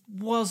just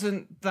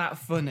wasn't that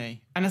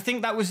funny. And I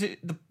think that was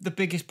the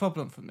biggest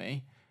problem for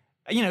me.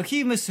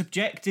 Humour's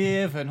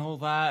subjective and all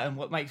that, and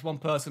what makes one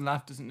person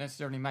laugh doesn't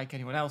necessarily make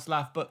anyone else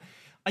laugh, but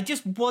I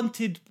just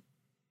wanted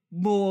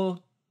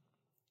more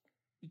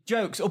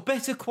jokes, or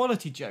better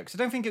quality jokes. I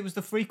don't think it was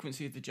the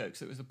frequency of the jokes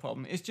that was the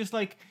problem. It's just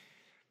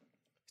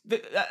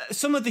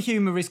some of the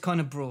humour is kind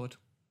of broad.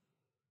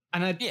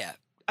 And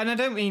I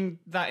don't mean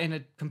that in a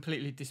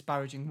completely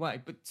disparaging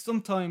way, but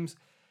sometimes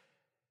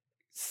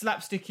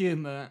slapstick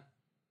humour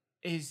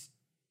is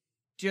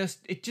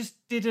it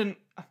just didn't...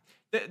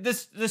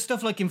 There's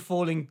stuff like him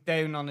falling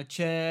down on a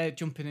chair,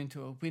 jumping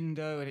into a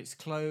window and it's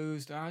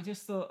closed, and I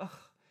just thought,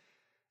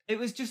 it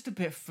was just a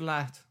bit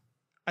flat.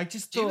 I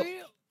just thought,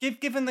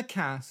 given the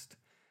cast,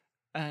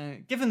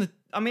 I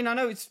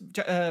know it's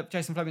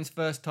Jason Fleming's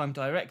first time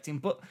directing,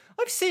 but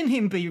I've seen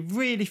him be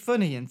really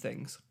funny in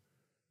things.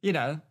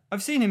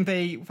 I've seen him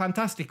be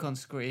fantastic on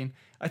screen.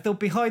 I thought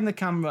behind the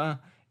camera,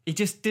 he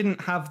just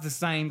didn't have the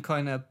same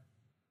kind of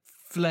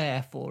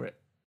flair for it.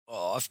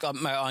 Oh,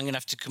 I'm going to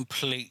have to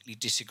completely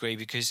disagree,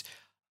 because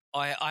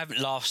I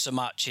haven't laughed so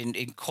much in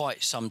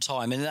quite some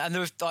time. And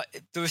there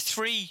were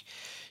three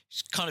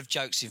kind of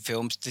jokes in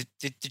films.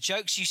 The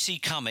jokes you see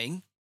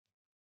coming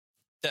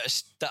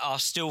that are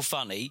still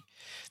funny,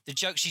 the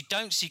jokes you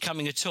don't see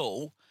coming at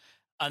all,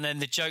 and then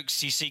the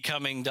jokes you see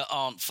coming that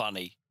aren't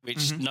funny,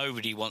 which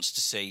nobody wants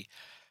to see.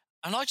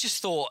 And I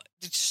just thought,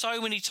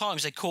 so many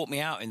times they caught me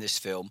out in this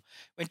film.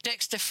 When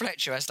Dexter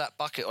Fletcher has that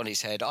bucket on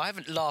his head, I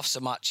haven't laughed so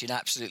much in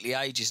absolutely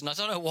ages, and I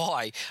don't know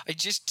why. It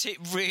just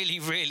really,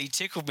 really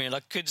tickled me, and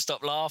I couldn't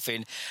stop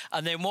laughing.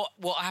 And then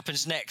what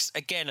happens next,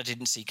 again, I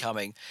didn't see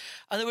coming.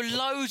 And there were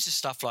loads of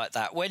stuff like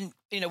that. When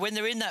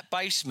they're in that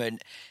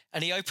basement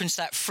and he opens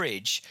that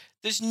fridge,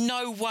 there's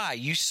no way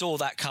you saw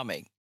that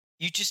coming.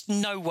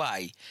 No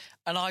way.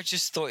 And I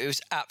just thought it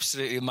was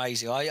absolutely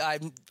amazing. I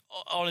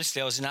honestly,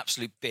 I was in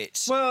absolute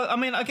bits. Well,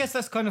 I guess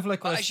that's kind of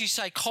like... But as you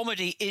say,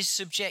 comedy is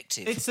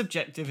subjective. It's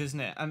subjective, isn't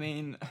it?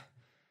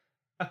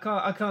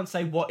 I can't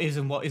say what is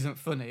and what isn't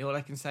funny. All I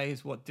can say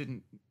is what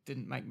didn't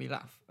make me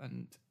laugh.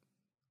 And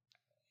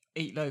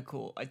Eat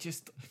Local, I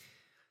just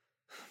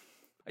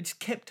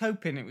kept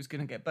hoping it was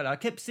going to get better. I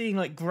kept seeing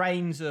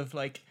grains of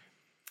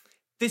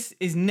this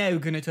is now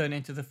going to turn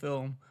into the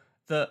film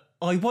that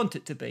I want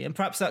it to be. And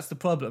perhaps that's the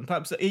problem.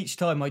 Perhaps each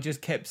time I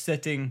just kept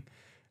setting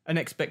an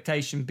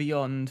expectation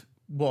beyond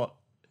what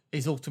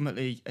is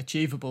ultimately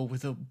achievable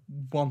with a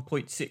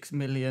 £1.6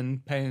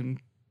 million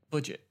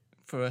budget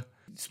for a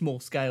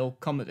small-scale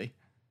comedy.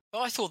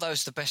 I thought that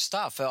was the best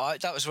stuff.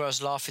 That was where I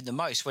was laughing the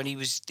most, when he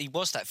was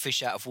that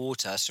fish out of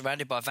water,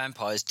 surrounded by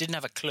vampires, didn't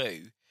have a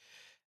clue.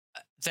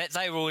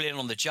 They were all in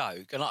on the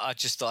joke, and I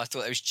thought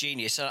it was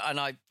genius. And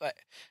I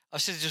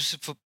said this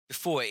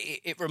before,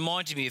 it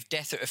reminded me of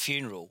Death at a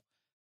Funeral,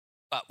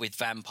 but with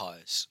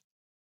vampires.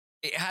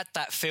 It had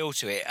that feel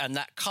to it, and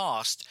that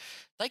cast,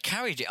 they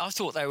carried it. I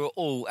thought they were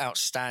all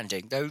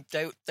outstanding. They're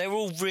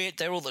all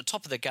they're all at the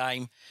top of the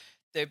game.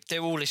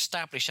 They're all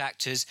established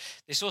actors.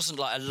 This wasn't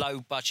like a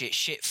low budget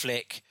shit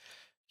flick,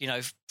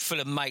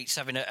 full of mates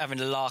having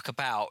a lark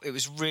about. It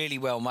was really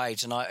well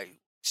made, and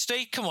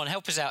Steve, come on,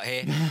 help us out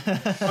here.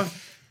 I'm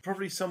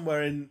probably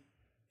somewhere in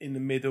the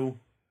middle,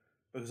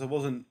 because I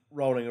wasn't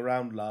rolling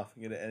around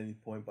laughing at it at any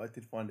point, but I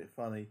did find it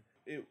funny.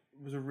 It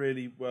was a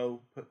really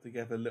well put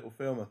together little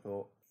film, I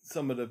thought.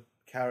 Some of the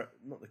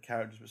not the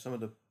characters, but some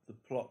of the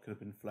plot could have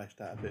been fleshed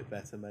out a bit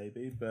better,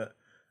 maybe. But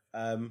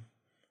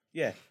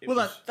yeah.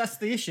 That's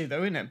the issue,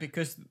 though, isn't it?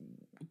 Because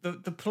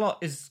the plot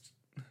is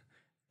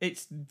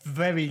It's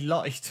very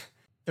light.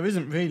 There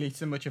isn't really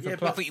so much of a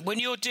plot. But when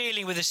you're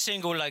dealing with a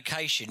single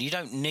location, you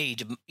don't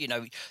need,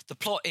 the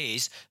plot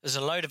is there's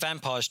a load of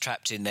vampires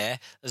trapped in there.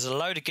 There's a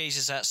load of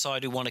geezers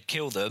outside who want to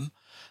kill them.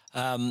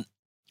 The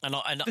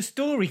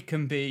story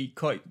can be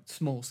quite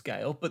small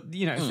scale, but,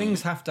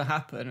 things have to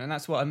happen. And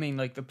that's what I mean.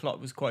 Like, the plot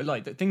was quite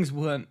light, that things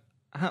weren't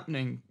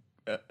happening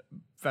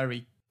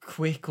very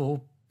quick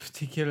or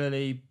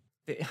particularly.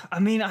 I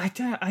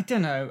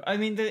don't know. I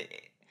mean,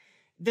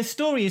 the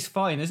story is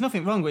fine. There's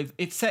nothing wrong with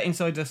it's set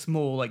inside a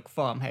small like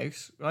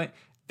farmhouse, right?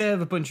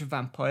 They're a bunch of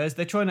vampires.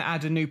 They're trying to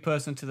add a new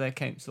person to their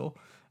council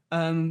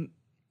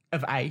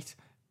of 8.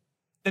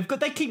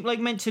 They keep like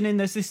mentioning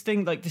there's this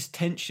thing like this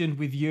tension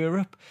with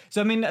Europe.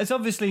 So I mean, there's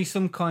obviously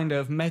some kind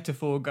of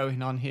metaphor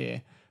going on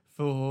here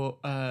for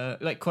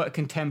like quite a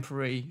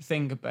contemporary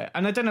thing about.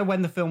 And I don't know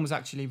when the film was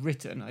actually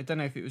written. I don't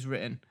know if it was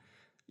written,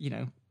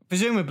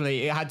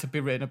 presumably it had to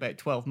be written about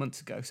 12 months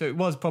ago. So it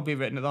was probably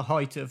written at the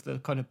height of the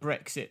kind of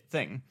Brexit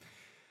thing.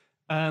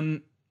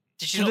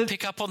 Did you not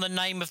pick up on the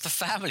name of the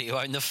family who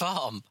owned the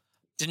farm?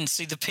 Didn't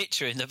see the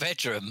picture in the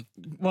bedroom.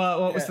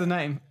 Well, what was the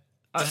name?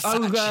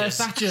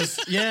 Thatchers.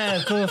 Yeah,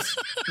 of course.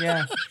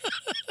 Yeah.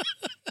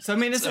 So, I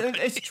mean,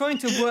 it's trying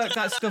to work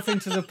that stuff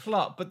into the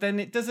plot, but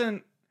then it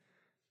doesn't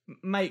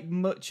make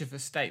much of a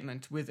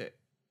statement with it,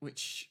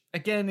 which,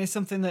 again, is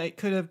something that it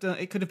could have done.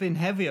 It could have been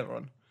heavier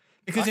on.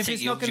 Because if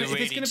it's not going to be,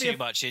 you're reading too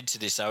much into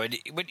this, though. And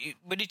when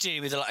you're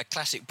dealing with like a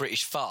classic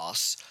British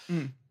farce,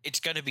 it's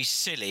going to be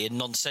silly and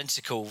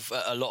nonsensical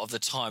a lot of the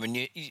time, and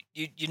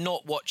you're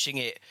not watching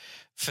it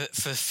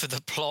for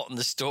the plot and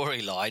the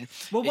storyline.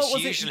 Well,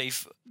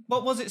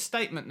 what was its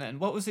statement then?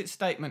 What was its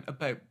statement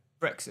about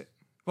Brexit?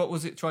 What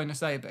was it trying to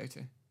say about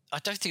it? I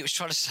don't think it was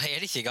trying to say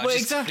anything.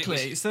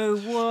 Exactly. So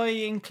why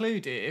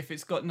include it if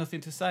it's got nothing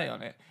to say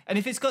on it? And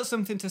if it's got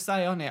something to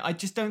say on it, I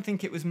just don't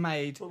think it was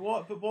made. But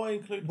why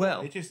include?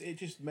 Well, it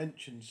just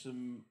mentioned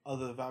some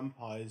other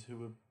vampires who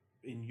were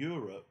in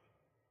Europe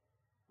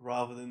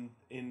rather than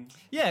in.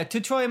 Yeah, to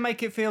try and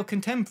make it feel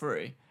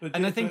contemporary. But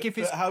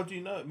how do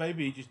you know?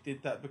 Maybe he just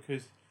did that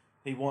because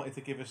he wanted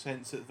to give a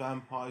sense that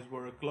vampires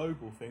were a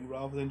global thing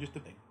rather than just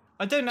a thing.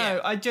 I don't know.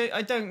 Yeah.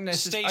 I don't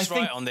necessarily. Steve's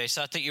right on this.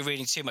 I think you're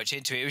reading too much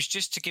into it. It was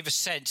just to give a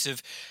sense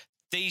of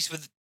these were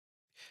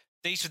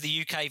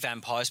the UK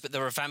vampires, but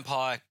there are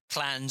vampire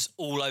clans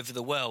all over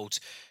the world.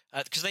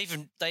 Because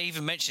they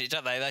even mention it,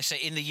 don't they? They say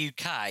in the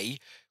UK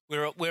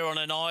we're on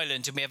an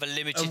island and we have a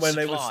limited supply. And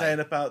when they were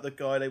saying about the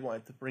guy they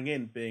wanted to bring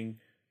in being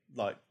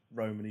like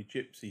Romany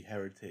Gypsy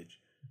heritage,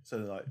 so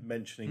like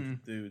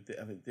mentioning to do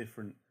having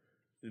different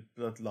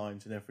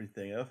bloodlines and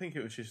everything. And I think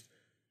it was just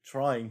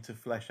trying to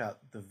flesh out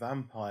the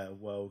vampire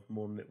world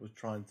more than it was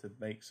trying to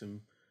make some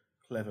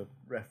clever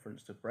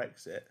reference to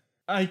Brexit.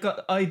 I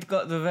got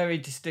the very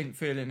distinct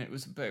feeling it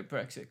was about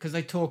Brexit because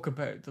they talk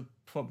about the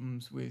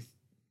problems with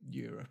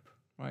Europe,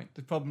 right?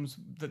 The problems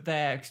that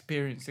they're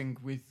experiencing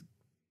with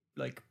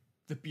like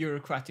the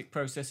bureaucratic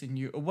process in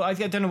Europe. Well, I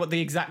don't know what the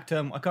exact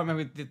term. I can't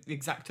remember the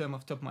exact term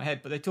off the top of my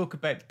head, but they talk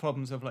about the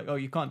problems of like, oh,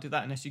 you can't do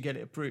that unless you get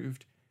it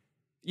approved.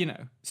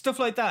 Stuff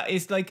like that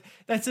is like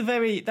that's a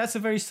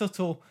very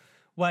subtle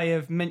way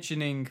of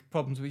mentioning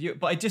problems with you,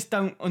 but I just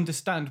don't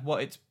understand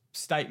what its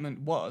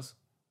statement was.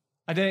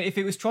 I don't know if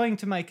it was trying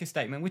to make a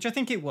statement, which I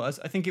think it was.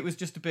 I think it was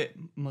just a bit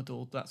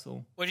muddled, that's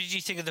all. What did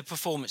you think of the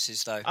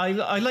performances, though?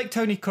 I like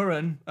Tony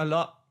Curran a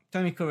lot.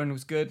 Tony Curran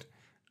was good.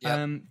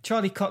 Yep.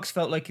 Charlie Cox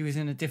felt like he was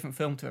in a different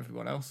film to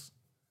everyone else.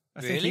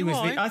 I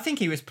think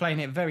he was playing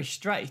it very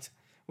straight,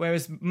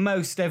 whereas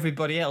most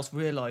everybody else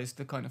realised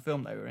the kind of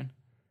film they were in.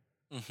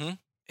 Mm-hmm.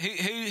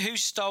 Who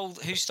stole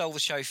the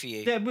show for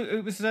you? Yeah,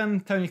 it was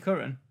Tony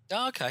Curran.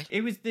 Oh, okay.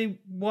 It was the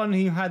one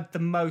who had the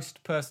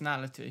most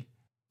personality.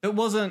 It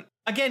wasn't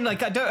again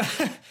like I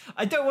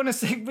don't want to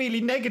say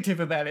really negative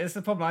about it. It's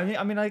the problem.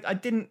 I mean, I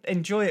didn't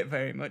enjoy it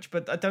very much,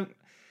 but I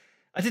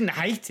didn't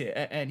hate it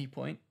at any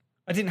point.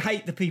 I didn't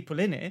hate the people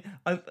in it.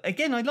 I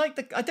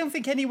don't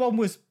think anyone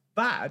was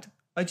bad.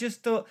 I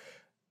just thought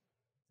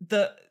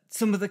that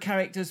some of the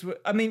characters were.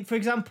 I mean, for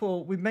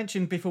example, we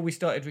mentioned before we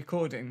started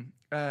recording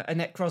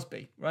Annette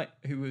Crosby, right?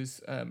 Who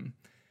was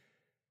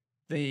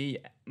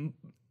the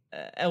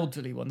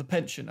elderly one, the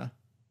pensioner,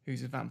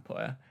 who's a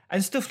vampire,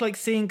 and stuff like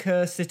seeing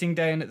her sitting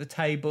down at the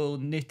table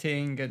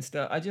knitting and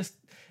stuff.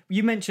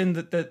 You mentioned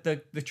that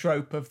the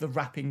trope of the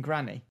rapping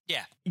granny.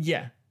 Yeah.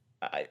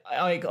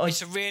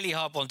 It's a really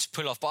hard one to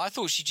pull off, but I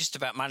thought she just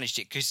about managed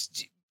it because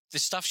the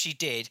stuff she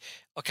did.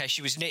 Okay,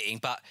 she was knitting,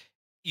 but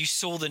you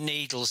saw the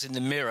needles in the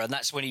mirror, and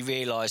that's when he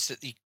realised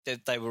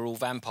that they were all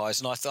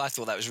vampires. And I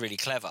thought that was really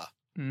clever.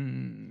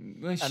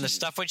 And the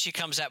stuff when she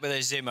comes out with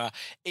her Zimmer,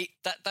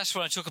 that's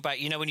what I talk about.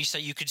 When you say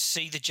you could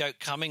see the joke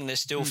coming, they're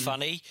still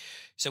funny.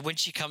 So when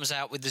she comes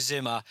out with the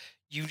Zimmer,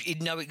 you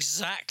know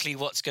exactly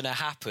what's going to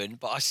happen.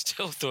 But I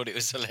still thought it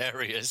was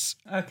hilarious.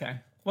 Okay,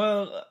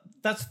 well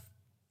that's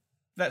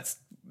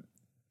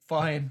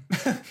fine.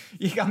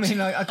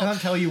 I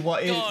can't tell you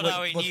what is. God,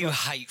 Owen, you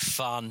hate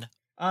fun.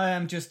 I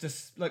am just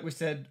like we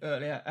said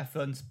earlier, a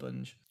fun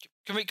sponge.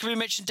 Can we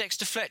mention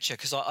Dexter Fletcher?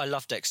 Because I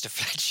love Dexter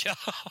Fletcher.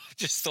 I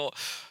just thought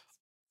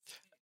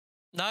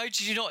No,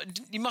 did you not?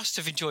 You must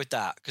have enjoyed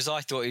that because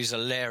I thought he was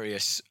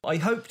hilarious. I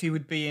hoped he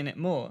would be in it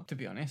more, to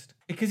be honest,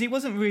 because he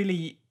wasn't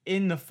really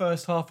in the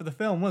first half of the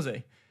film, was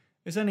he?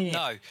 It's only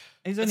No,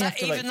 He's but only that,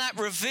 after, even that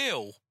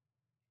reveal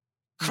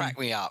cracked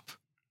me up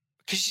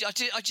because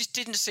I just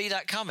didn't see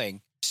that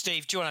coming.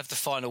 Steve, do you want to have the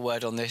final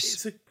word on this?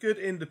 It's a good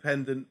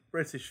independent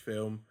British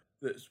film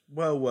that's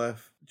well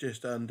worth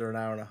just under an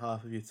hour and a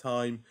half of your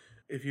time.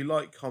 If you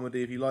like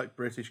comedy, if you like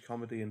British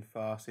comedy and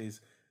farces,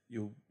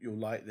 you'll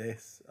like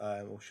this,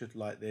 or should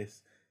like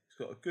this. It's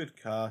got a good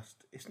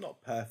cast. It's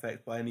not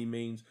perfect by any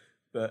means,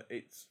 but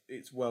it's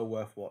well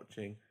worth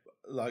watching.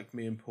 Like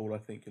me and Paul, I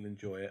think you'll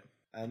enjoy it.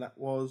 And that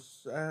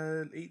was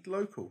Eat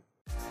Local.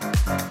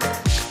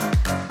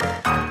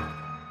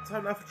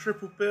 Time now for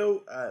Triple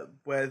Bill,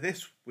 where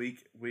this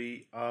week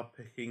we are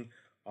picking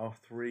our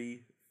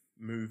 3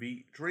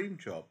 movie dream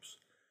jobs.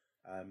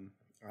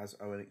 As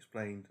Owen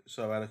explained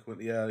so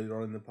eloquently earlier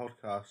on in the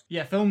podcast.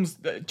 Yeah,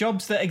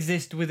 jobs that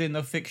exist within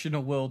the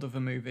fictional world of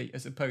a movie,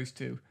 as opposed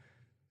to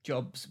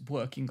jobs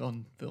working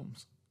on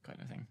films,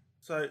 kind of thing.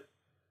 So,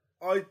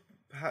 I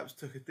perhaps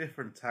took a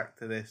different tack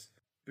to this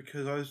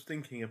because I was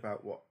thinking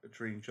about what a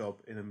dream job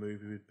in a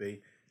movie would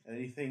be, and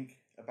you think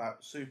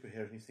about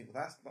superheroes and you think,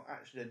 well, that's not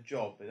actually a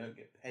job, they don't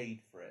get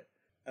paid for it.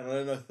 And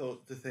then I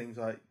thought to things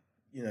like,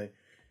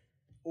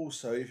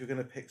 also if you're going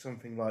to pick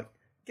something like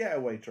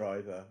Getaway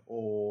Driver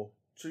or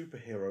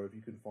superhero, if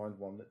you can find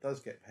one that does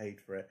get paid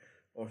for it,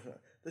 or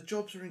the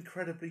jobs are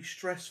incredibly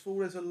stressful.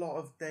 There's a lot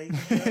of danger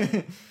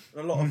and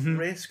a lot of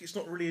risk. It's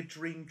not really a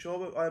dream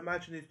job. I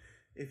imagine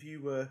if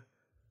you were,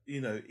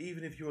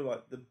 even if you were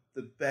like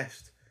the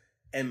best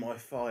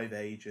MI5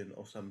 agent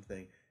or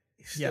something,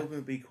 it's still going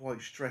to be quite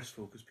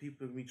stressful because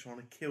people are going to be trying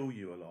to kill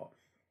you a lot.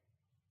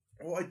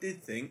 What I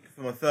did think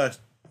for my first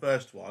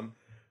one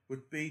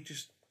would be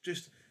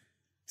just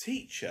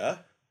teacher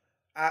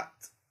at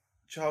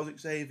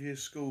Charles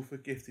Xavier's School for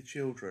Gifted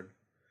Children,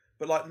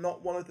 but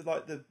not one of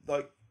the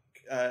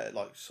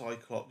like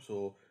Cyclops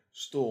or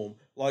Storm,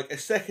 like a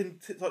second,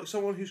 like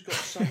someone who's got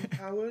some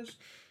powers,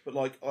 but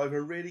like either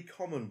a really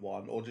common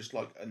one or just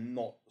like a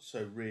not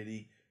so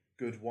really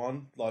good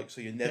one, like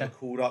so you're never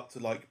called up to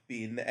like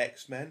be in the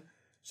X-Men.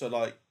 So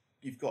like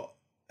you've got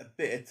a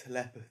bit of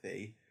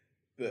telepathy,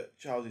 but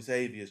Charles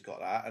Xavier's got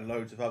that, and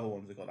loads of other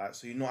ones have got that.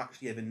 So you're not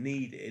actually ever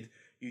needed.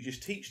 You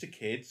just teach the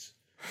kids.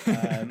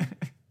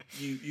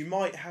 You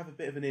might have a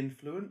bit of an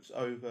influence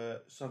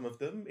over some of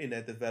them in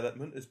their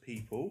development as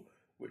people,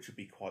 which would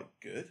be quite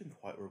good and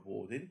quite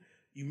rewarding.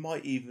 You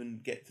might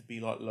even get to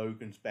be like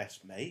Logan's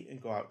best mate and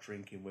go out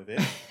drinking with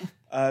him.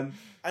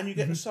 And you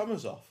get the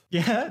summers off.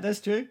 Yeah, that's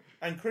true.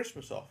 And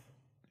Christmas off.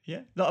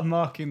 Yeah, a lot of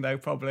marking though,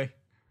 probably.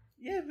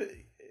 Yeah, but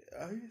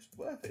it's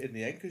worth it in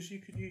the end because you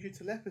can use your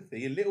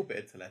telepathy, a little bit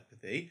of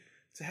telepathy,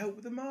 to help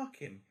with the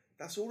marking.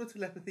 That's all the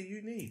telepathy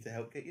you need to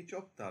help get your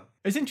job done.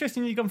 It's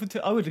interesting you've gone for...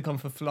 I would have gone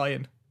for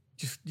flying.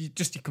 You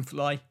can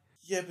fly.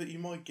 Yeah, but you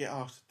might get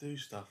asked to do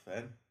stuff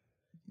then.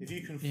 If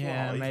you can fly...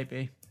 Yeah,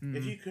 maybe.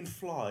 If you can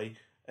fly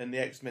and the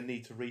X-Men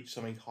need to reach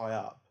something high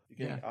up,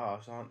 you're getting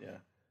asked, aren't you?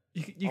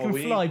 You can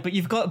fly, but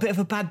you've got a bit of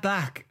a bad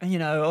back.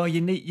 Or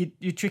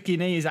your tricky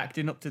knee is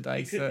acting up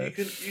today.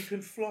 You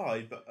can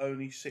fly, but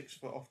only 6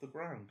 foot off the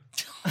ground.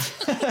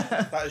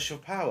 That is your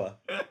power.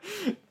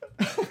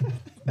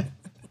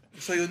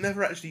 So you're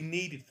never actually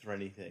needed for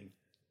anything.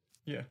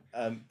 Yeah.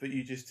 But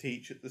you just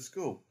teach at the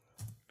school.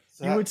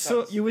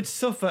 So you would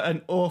suffer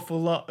an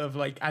awful lot of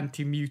like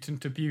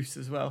anti-mutant abuse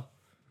as well.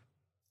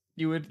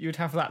 You'd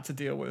have that to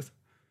deal with.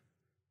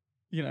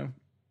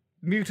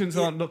 Mutants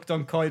aren't looked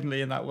on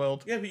kindly in that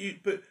world. Yeah,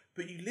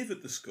 but you live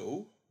at the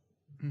school,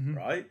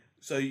 right?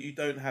 So you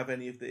don't have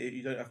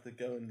you don't have to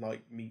go and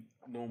like meet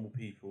normal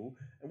people.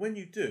 And when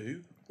you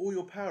do, all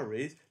your power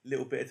is a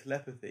little bit of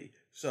telepathy.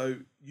 So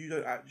you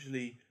don't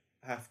actually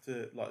have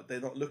to, like, they're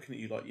not looking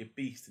at you like you're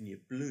Beast and you're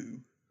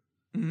Blue.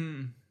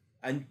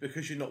 And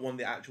because you're not one of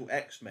the actual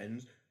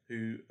X-Men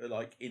who are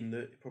like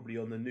probably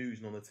on the news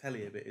and on the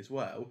telly a bit as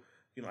well,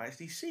 you're not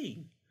actually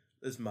seen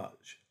as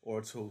much or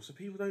at all. So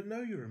people don't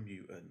know you're a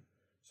mutant.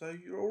 So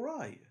you're all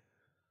right.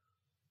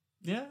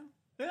 Yeah,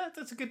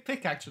 that's a good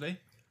pick actually.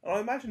 And I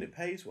imagine it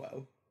pays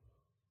well.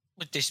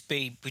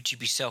 Would you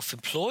be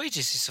self-employed?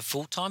 Is this a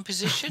full-time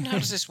position? How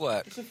does this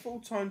work? It's a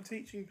full-time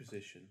teaching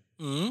position.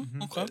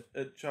 Okay.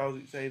 At Charles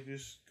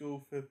Xavier's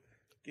School for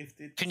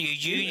Gifted. Can you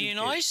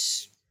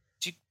unionise?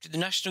 The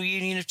National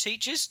Union of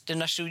Teachers? The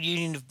National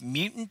Union of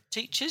Mutant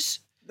Teachers?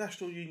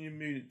 National Union of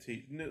Mutant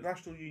Teachers.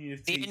 National Union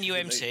of the Teachers.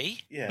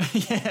 NUMT?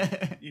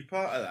 Yeah. You're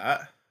part of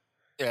that.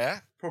 Yeah.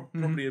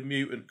 Probably a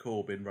mutant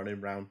Corbyn running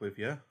round with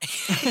you.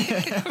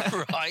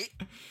 Right.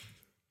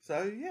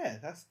 So, yeah,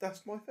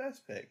 that's my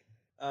first pick.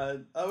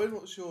 Owen,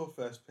 what's your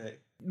first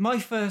pick? My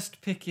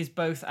first pick is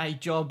both a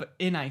job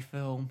in a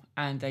film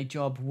and a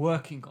job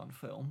working on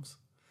films.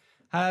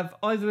 Have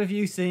either of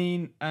you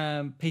seen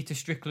Peter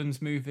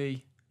Strickland's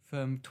movie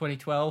from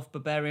 2012,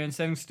 Barbarian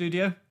Sound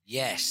Studio?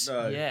 Yes.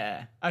 No.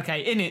 Yeah.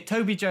 Okay, in it,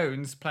 Toby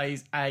Jones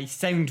plays a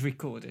sound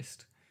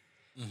recordist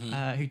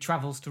who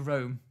travels to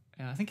Rome.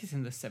 I think it's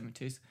in the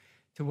 70s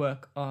to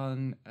work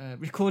on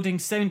recording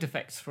sound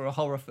effects for a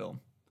horror film.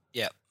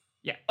 Yeah.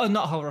 Yeah, oh,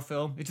 not horror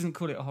film. It doesn't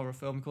call it a horror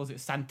film. It calls it a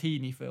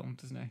Santini film,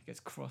 doesn't it? It gets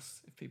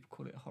cross if people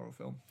call it a horror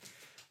film,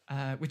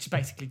 which is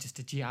basically just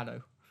a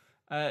giallo.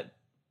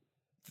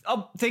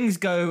 Things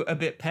go a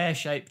bit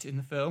pear-shaped in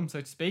the film, so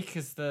to speak,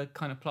 as the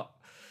kind of plot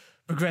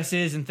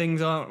progresses and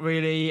things aren't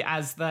really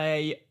as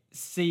they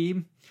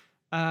seem.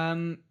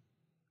 In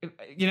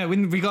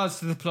regards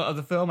to the plot of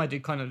the film, I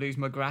did kind of lose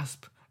my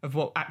grasp of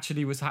what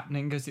actually was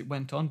happening as it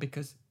went on,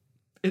 because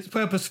it's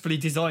purposefully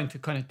designed to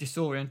kind of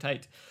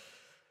disorientate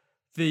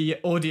the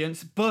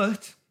audience.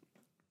 But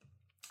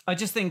I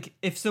just think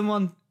if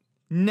someone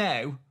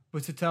now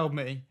were to tell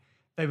me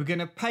they were going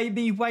to pay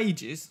me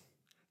wages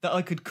that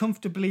I could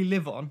comfortably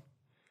live on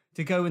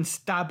to go and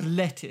stab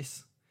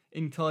lettuce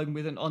in time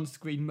with an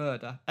on-screen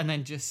murder and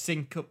then just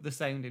sync up the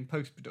sound in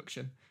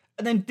post-production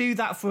and then do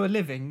that for a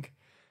living,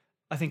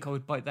 I think I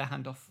would bite their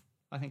hand off.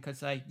 I think I'd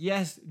say,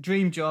 yes,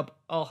 dream job,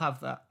 I'll have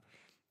that.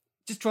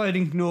 Just try and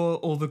ignore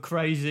all the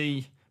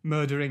crazy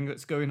murdering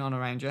that's going on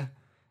around you.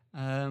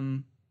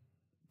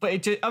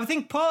 But I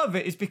think part of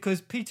it is because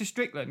Peter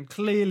Strickland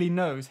clearly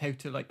knows how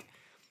to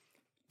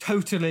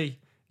totally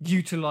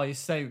utilise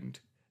sound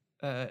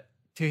to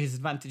his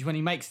advantage when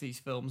he makes these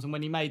films, and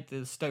when he made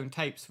the Stone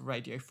Tapes for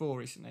Radio 4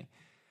 recently.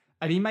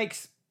 And he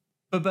makes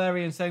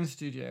Barbarian Sound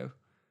Studio.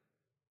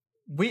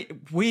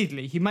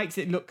 Weirdly, he makes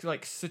it look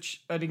like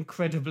such an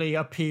incredibly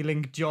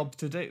appealing job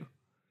to do,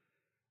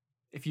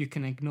 if you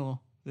can ignore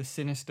the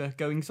sinister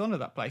goings on of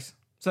that place.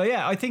 So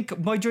yeah, I think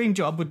my dream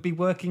job would be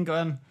working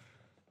on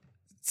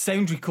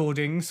sound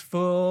recordings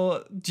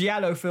for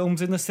giallo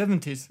films in the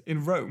 70s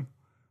in Rome.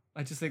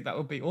 I just think that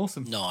would be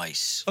awesome.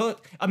 Nice.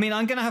 But, I mean,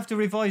 I'm going to have to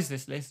revise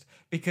this list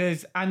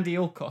because Andy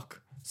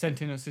Alcock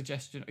sent in a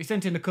suggestion. He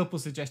sent in a couple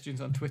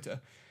suggestions on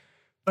Twitter.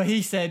 But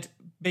he said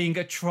being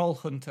a troll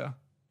hunter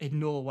in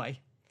Norway,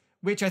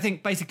 which I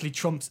think basically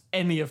trumps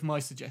any of my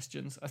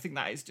suggestions. I think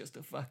that is just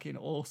a fucking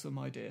awesome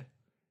idea.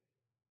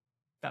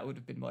 That would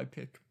have been my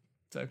pick.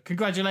 So,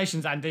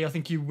 congratulations, Andy. I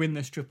think you win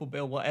this triple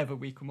bill, whatever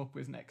we come up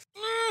with next.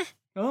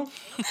 Oh,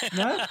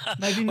 no?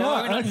 Maybe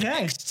not. Well, okay.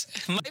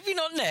 Next. Maybe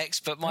not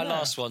next, but my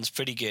last one's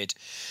pretty good.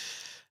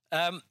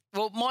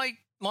 Well,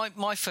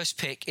 my first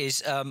pick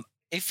is,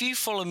 if you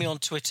follow me on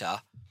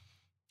Twitter,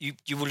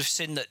 you will have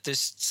seen that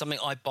there's something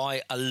I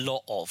buy a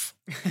lot of.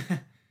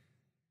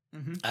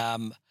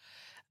 Mm-hmm.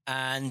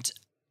 And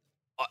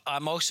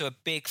I'm also a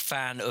big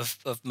fan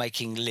of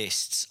making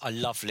lists. I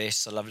love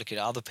lists. I love looking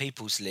at other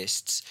people's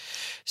lists.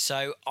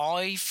 So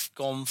I've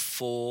gone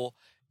for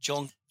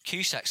John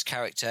Cusack's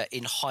character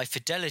in High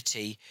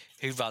Fidelity,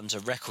 who runs a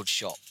record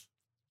shop.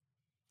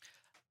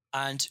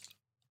 And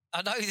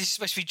I know this is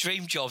supposed to be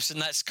dream jobs, and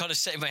that's kind of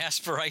setting my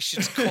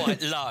aspirations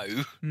quite low.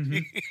 Mm-hmm.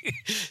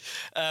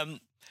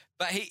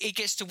 But he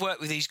gets to work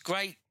with these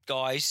great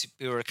guys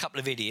who are a couple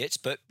of idiots,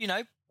 but,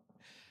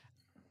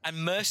 and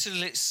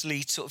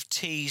mercilessly sort of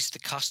tease the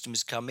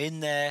customers come in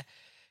there.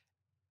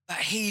 But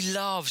he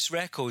loves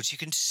records. You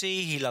can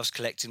see he loves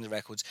collecting the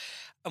records.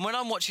 And when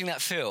I'm watching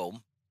that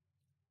film,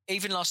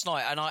 even last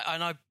night, and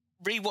I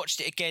rewatched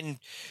it again,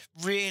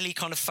 really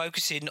kind of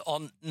focusing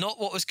on not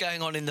what was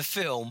going on in the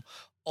film,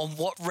 on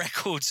what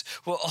records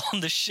were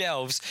on the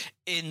shelves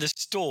in the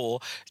store,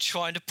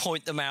 trying to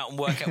point them out and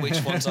work out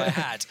which ones I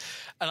had.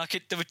 And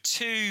there were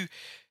two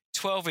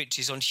 12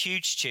 inches on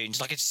huge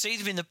tunes. I could see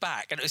them in the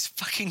back, and it was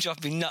fucking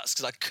driving me nuts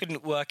because I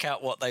couldn't work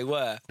out what they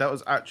were. That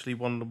was actually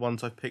one of the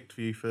ones I picked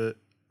for you for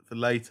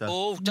later.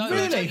 Oh, don't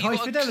really? High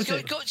Fidelity?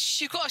 You've got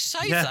to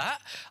save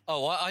that.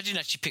 Oh, I didn't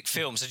actually pick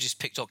films. I just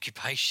picked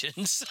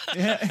occupations.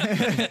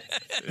 Yeah.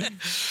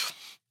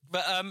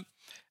 But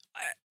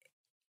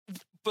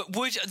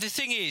the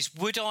thing is,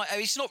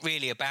 it's not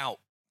really about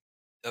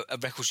a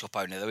record shop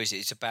owner, though, is it?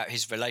 It's about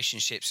his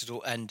relationships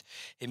and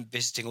him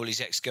visiting all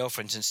his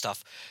ex-girlfriends and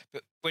stuff.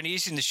 But when he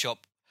is in the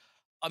shop,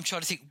 I'm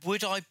trying to think,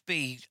 would I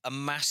be a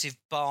massive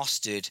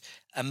bastard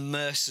and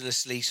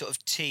mercilessly sort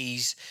of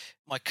tease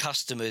my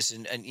customers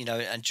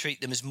and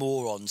treat them as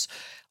morons?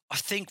 I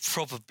think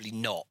probably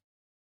not.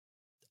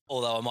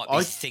 Although I might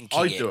be thinking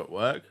I do at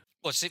work.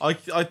 What's it?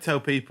 I tell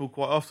people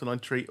quite often I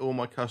treat all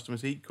my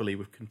customers equally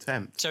with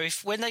contempt. So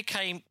when they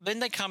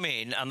come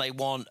in and they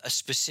want a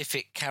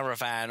specific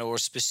caravan or a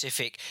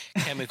specific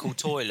chemical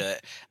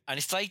toilet, and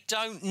if they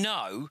don't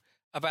know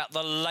about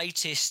the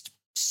latest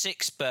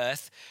 6th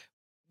berth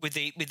with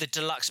the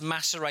deluxe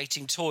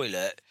macerating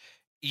toilet,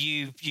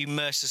 you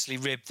mercilessly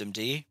rib them,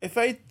 do you? If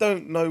they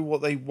don't know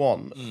what they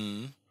want,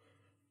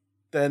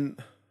 then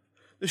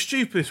the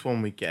stupidest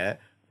one we get,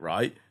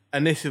 right?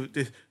 And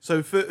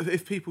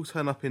if people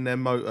turn up in their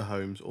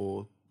motorhomes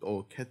or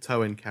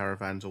towing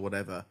caravans or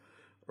whatever,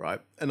 right?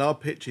 And our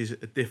pitches are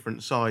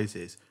different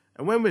sizes,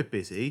 and when we're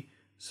busy,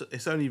 so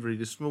it's only really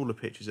the smaller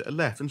pitches that are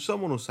left. And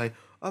someone will say,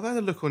 I've had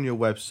a look on your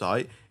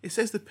website. It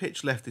says the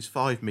pitch left is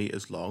 5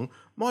 metres long.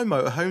 My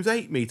motorhome's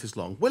 8 metres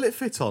long. Will it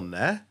fit on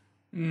there?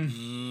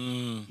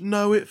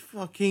 No, it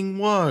fucking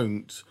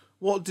won't.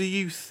 What do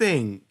you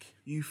think,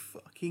 you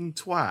fucking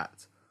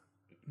twat?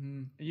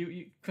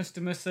 You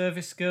customer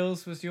service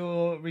skills was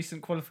your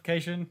recent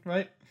qualification,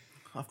 right?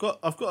 I've got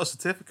a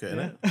certificate in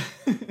it.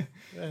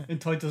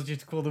 Entitles you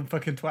to call them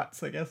fucking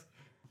twats, I guess.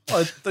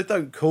 They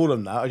don't call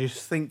them that. I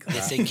just think You're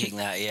that. thinking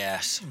that,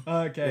 yes.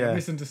 Okay, Yeah. I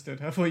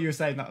misunderstood. I thought you were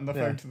saying that on the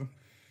phone to them.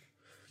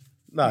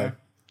 No,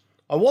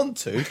 I want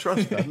to.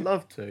 Trust me, I'd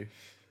love to.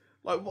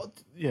 Like what?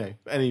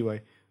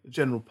 Anyway, the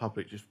general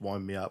public just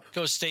wind me up.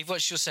 Go on, Steve.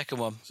 What's your second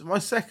one? So my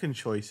second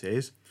choice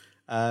is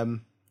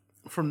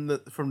from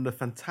the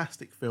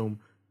fantastic film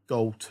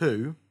Goal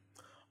 2.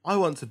 I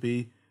want to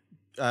be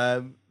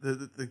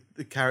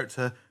the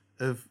character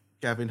of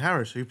Gavin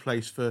Harris, who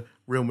plays for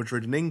Real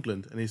Madrid in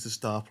England and is the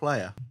star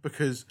player,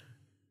 because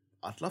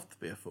I'd love to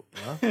be a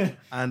footballer,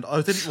 and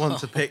I didn't want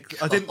to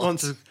pick. I didn't want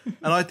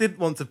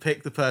to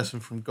pick the person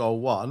from Goal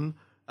 1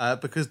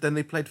 because then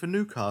they played for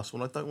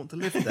Newcastle, and I don't want to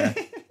live there.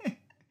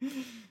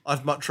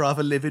 I'd much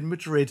rather live in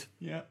Madrid.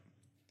 Yeah.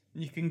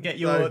 You can get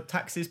your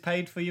taxes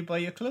paid for you by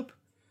your club.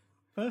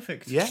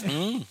 Perfect. Yeah,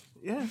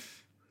 yeah.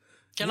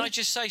 Can I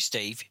just say,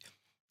 Steve,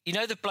 you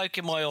know the bloke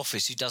in my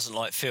office who doesn't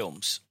like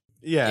films?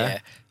 Yeah.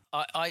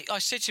 I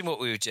said to him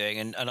what we were doing,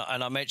 and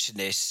I mentioned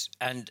this,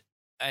 and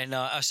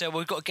I said, well,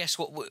 we've got to guess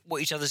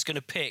what each other's going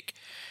to pick.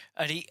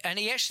 And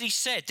he actually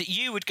said that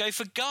you would go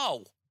for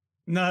Goal.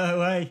 No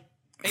way.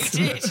 He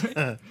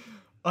did.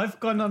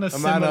 I've gone on a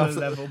similar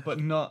level, but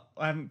not.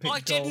 I haven't picked. I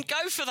didn't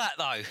go for that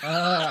though.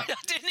 I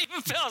didn't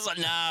even feel. I was like,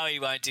 no, he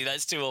won't do that.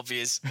 It's too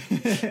obvious.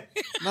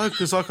 No,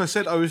 because like I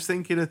said, I was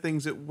thinking of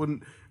things that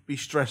wouldn't be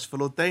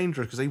stressful or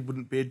dangerous because they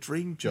wouldn't be a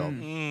dream job.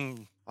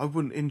 I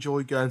wouldn't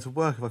enjoy going to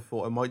work if I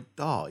thought I might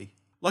die.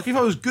 Like if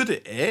I was good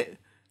at it,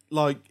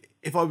 like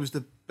if I was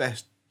the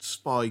best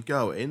spy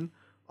going,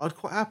 I'd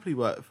quite happily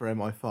work for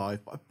MI5,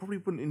 but I probably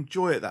wouldn't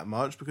enjoy it that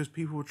much because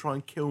people would try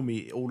and kill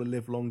me all the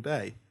live long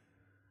day.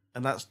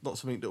 And that's not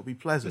something that would be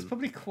pleasant. There's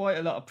probably quite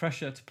a lot of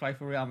pressure to play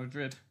for Real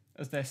Madrid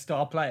as their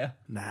star player.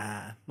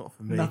 Nah, not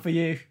for me. Not for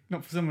you.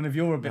 Not for someone of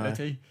your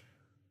ability.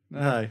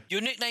 No.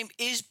 Your nickname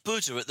is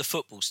Buddha at the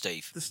football,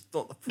 Steve. That's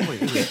not the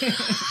point, is it?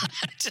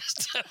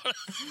 Just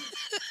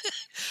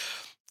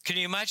can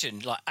you imagine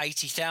like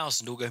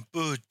 80,000 all going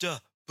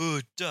Buddha,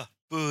 Buddha,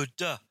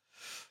 Buddha?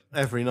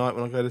 Every night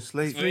when I go to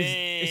sleep.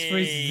 It's for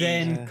his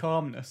zen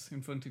calmness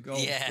in front of goal.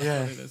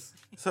 Yeah.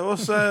 So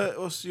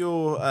what's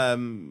your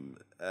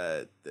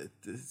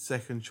the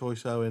second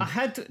choice, Owen? I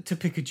had to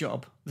pick a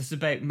job that's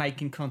about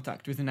making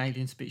contact with an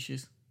alien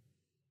species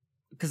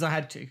because I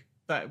had to.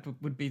 That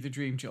would be the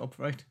dream job,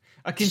 right?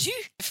 Did you?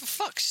 For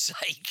fuck's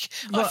sake!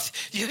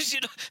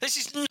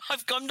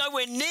 I've gone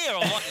nowhere near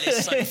on my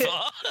list so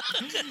far.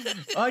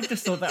 I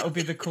just thought that would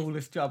be the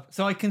coolest job.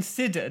 So I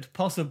considered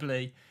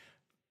possibly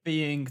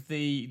being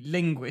the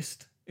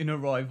linguist in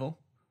Arrival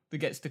that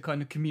gets to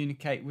kind of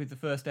communicate with the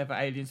first ever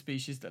alien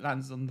species that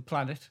lands on the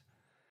planet.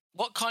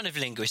 What kind of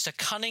linguist? A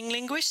cunning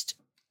linguist?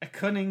 A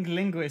cunning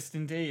linguist,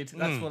 indeed.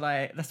 That's what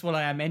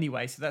I am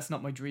anyway. So that's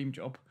not my dream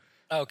job.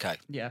 Okay.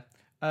 Yeah.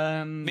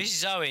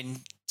 Mrs. Owen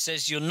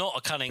says you're not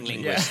a cunning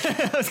linguist.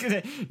 Yeah. I was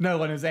gonna say, no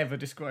one has ever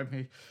described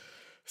me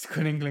as a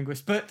cunning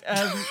linguist, but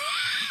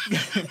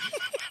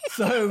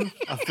so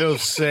I feel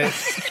sick.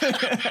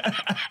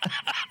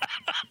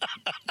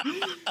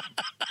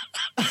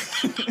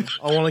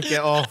 I want to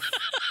get off.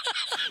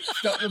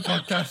 stop the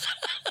podcast.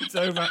 It's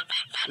over.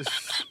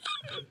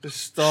 Just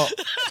stop.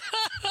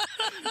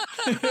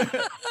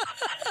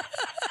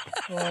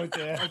 Oh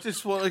dear. I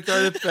just want to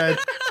go to bed,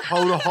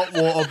 hold a hot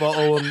water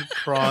bottle and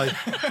cry.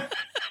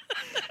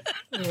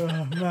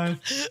 Oh man.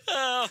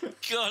 Oh,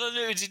 God, I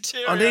knew it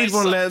deteriorate. I need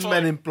one of them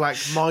Men in Black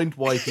mind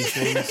wipey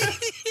things.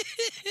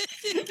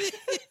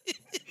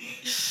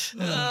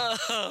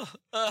 Oh,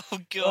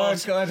 God. Oh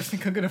God, I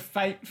think I'm going to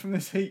faint from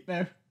this heat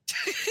now.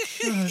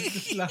 I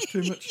just laughed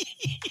too much.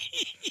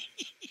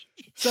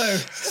 So,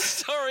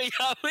 sorry,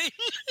 Owen.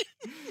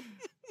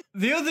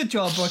 The other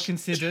job I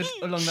considered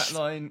along that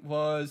line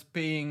was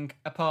being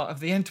a part of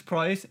the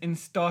Enterprise in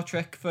Star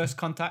Trek First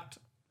Contact.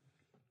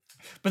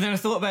 But then I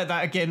thought about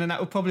that again, and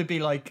that would probably be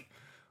like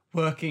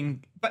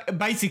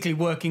basically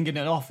working in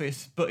an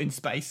office, but in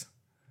space,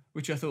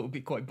 which I thought would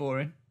be quite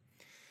boring.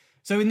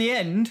 So in the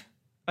end,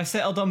 I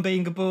settled on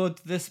being aboard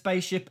the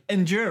spaceship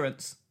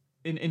Endurance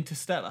in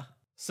Interstellar.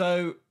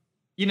 So,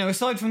 you know,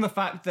 aside from the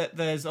fact that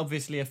there's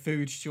obviously a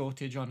food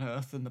shortage on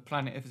Earth and the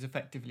planet is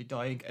effectively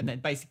dying, and then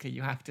basically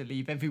you have to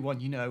leave everyone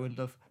you know and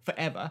love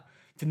forever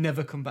to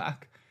never come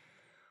back,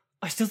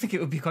 I still think it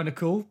would be kind of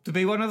cool to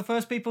be one of the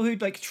first people who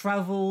like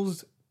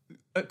travels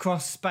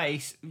across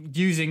space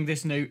using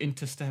this new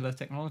interstellar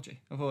technology.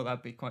 I thought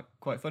that'd be quite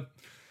fun.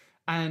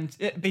 And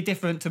it'd be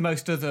different to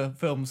most other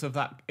films of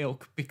that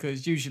ilk,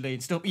 because usually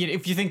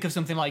if you think of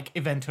something like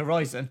Event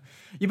Horizon,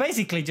 you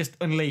basically just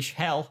unleash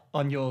hell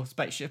on your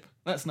spaceship.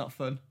 That's not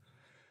fun.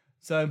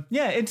 So,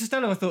 yeah,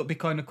 Interstellar I thought would be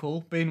kind of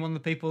cool, being one of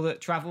the people that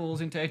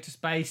travels into outer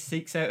space,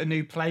 seeks out a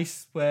new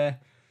place where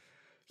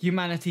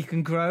humanity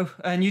can grow,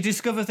 and you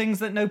discover things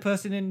that no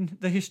person in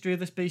the history of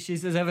the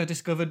species has ever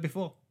discovered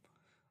before.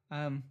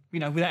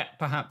 Without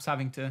perhaps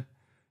having to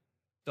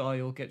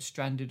die or get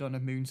stranded on a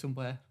moon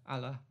somewhere, a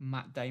la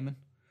Matt Damon.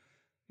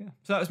 Yeah.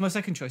 So that was my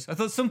second choice. I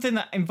thought something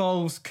that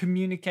involves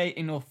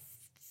communicating or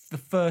the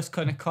first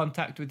kind of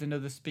contact with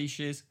another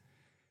species.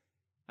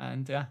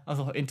 And I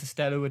thought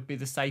Interstellar would be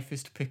the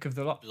safest pick of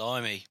the lot.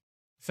 Blimey.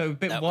 So a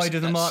bit wider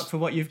the mark for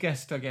what you've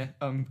guessed, I guess.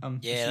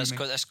 Yeah,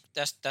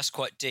 that's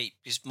quite deep.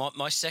 Because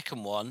my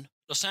second one,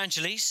 Los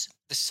Angeles,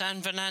 the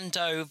San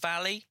Fernando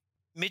Valley,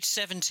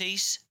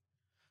 mid-70s.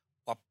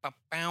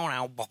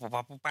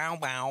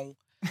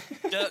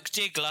 Dirk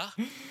Diggler.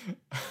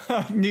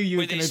 I knew you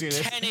were with going to his do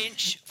this.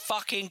 10-inch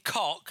fucking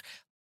cock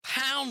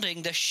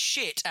pounding the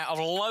shit out of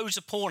loads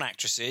of porn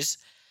actresses.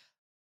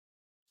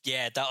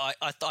 Yeah,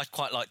 I'd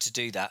quite like to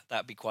do that.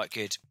 That'd be quite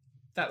good.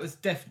 That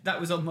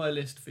was on my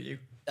list for you.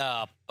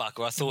 Ah,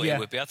 bugger, I thought it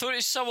would be. I thought it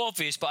was so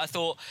obvious, but I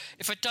thought,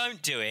 if I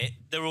don't do it,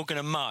 they're all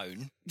going to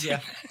moan. Yeah.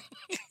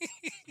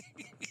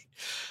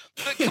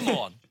 But come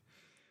on.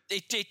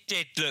 It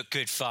did look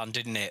good fun,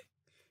 didn't it?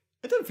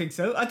 I don't think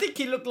so. I think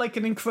he looked like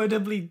an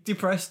incredibly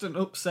depressed and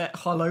upset,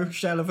 hollow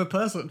shell of a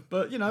person.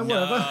 But,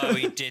 whatever. No,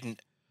 he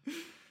didn't.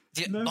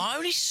 My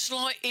only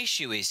slight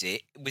issue with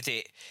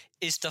it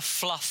is the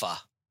fluffer.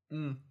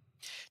 Mm.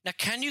 Now,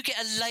 can you get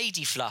a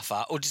lady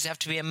fluffer, or does it have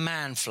to be a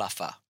man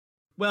fluffer?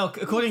 Well,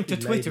 according to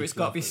Twitter, lady it's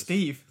got to be fluffers.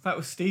 Steve. That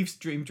was Steve's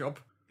dream job.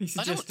 He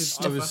suggested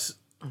fluffer.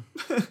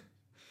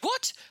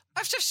 What? I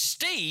have to have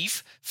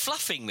Steve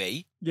fluffing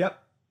me?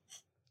 Yep.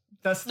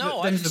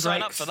 No, I didn't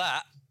sign up for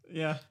that.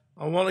 Yeah.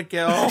 I want to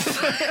get off.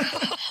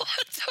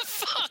 What the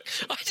fuck?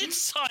 I didn't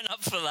sign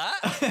up for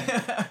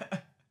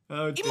that.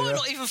 Oh, He dear. might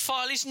not even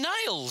file his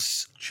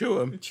nails. Chew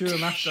them. Chew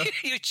him after.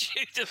 You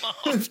chewed them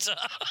after.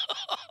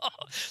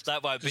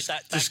 That won't be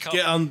that. Just can't-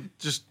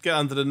 get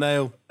under the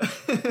nail.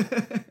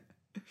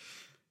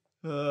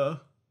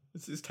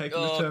 This is taking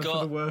Oh, a turn for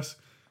God. the worse.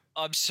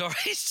 I'm sorry,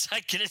 it's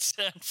taking a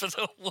turn for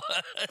the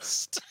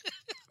worst.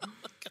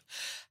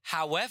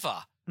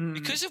 However,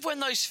 because of when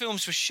those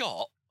films were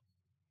shot,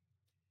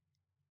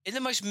 in the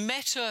most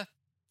meta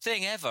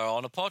thing ever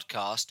on a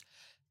podcast,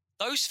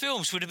 those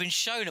films would have been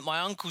shown at my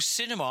uncle's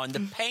cinema in the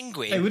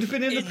Penguin. They would have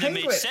been in the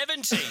Penguin.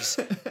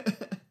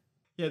 mid-70s.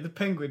 Yeah, the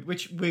Penguin,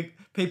 which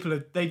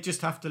they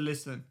just have to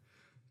listen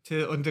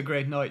to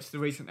Undergrade Nights, the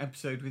recent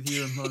episode with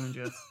you and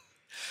Bollinger,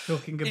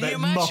 talking you about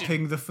imagine?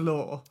 mopping the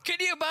floor. Can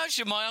you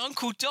imagine my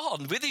Uncle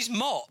Don with his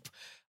mop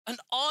and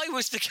I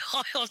was the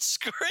guy on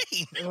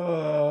screen?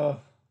 Oh,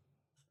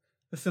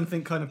 there's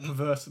something kind of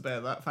perverse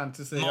about that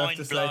fantasy. I have Mind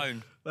to blown.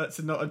 say,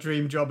 that's not a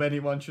dream job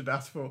anyone should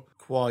ask for.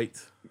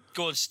 Quite.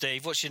 Go on,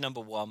 Steve, what's your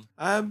number one?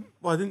 Well,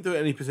 I didn't do it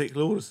in any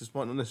particular order, so this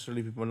might not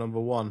necessarily be my number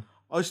one.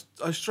 I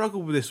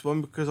struggled with this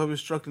one because I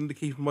was struggling to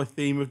keep my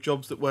theme of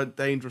jobs that weren't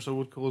dangerous or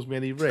would cause me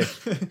any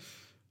risk.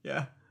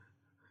 Yeah.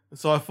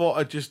 So I thought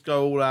I'd just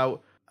go all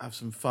out, have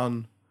some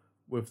fun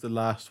with the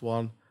last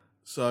one.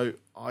 So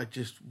I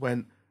just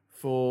went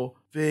for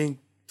being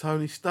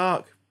Tony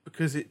Stark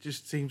because it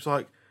just seems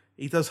like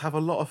he does have a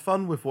lot of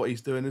fun with what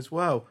he's doing as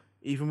well,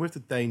 even with the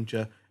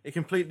danger. It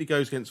completely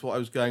goes against what I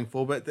was going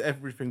for, but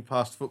everything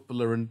past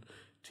footballer and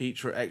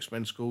teacher at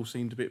X-Men school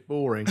seemed a bit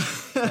boring.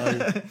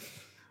 So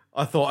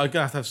I thought I'm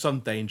going to have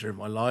some danger in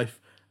my life,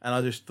 and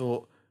I just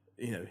thought,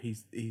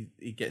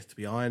 he gets to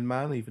be Iron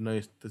Man, even though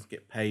he doesn't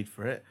get paid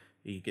for it.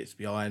 He gets to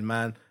be Iron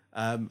Man,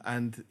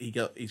 and he's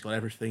got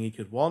everything he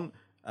could want.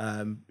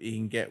 He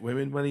can get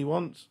women when he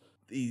wants.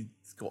 He's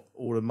got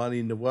all the money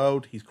in the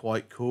world. He's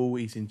quite cool.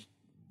 He's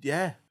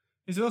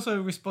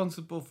also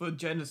responsible for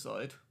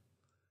genocide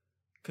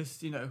because,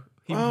 he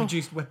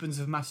produced weapons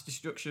of mass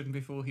destruction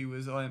before he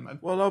was Iron Man.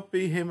 Well, I'll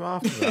be him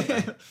after that.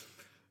 Then.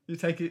 You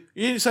take it.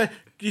 You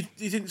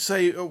didn't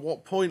say at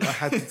what point I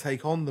had to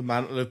take on the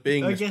mantle of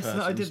being this person.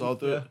 I didn't. So I'll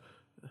do it.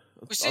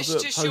 Was I'll this do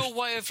it just post- your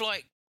way of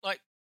like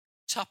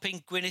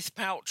tupping Gwyneth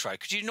Paltrow?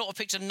 Could you not have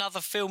picked another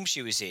film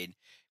she was in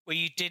where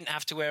you didn't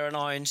have to wear an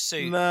iron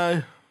suit?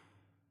 No.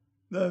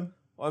 No.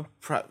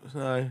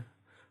 No.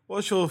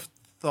 What's your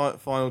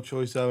final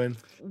choice, Owen?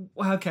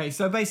 Okay,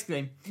 so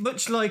basically,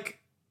 much like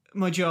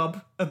my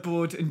job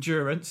aboard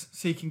Endurance,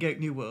 seeking out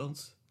new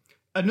worlds,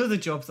 another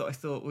job that I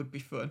thought would be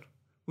fun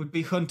would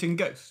be hunting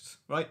ghosts,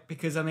 right?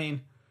 Because,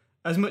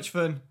 as much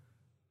fun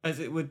as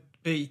it would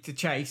be to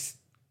chase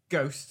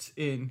ghosts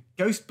in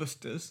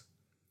Ghostbusters,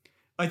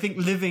 I think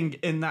living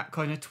in that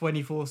kind of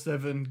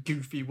 24/7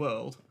 goofy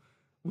world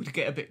would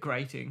get a bit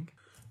grating.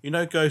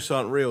 Ghosts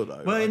aren't real,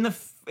 though. Well, right?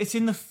 it's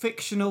in the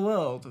fictional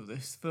world of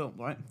this film,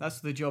 right? That's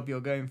the job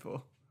you're going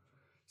for.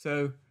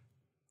 So,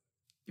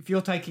 if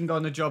you're taking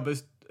on a job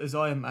as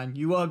Iron Man,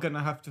 you are going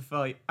to have to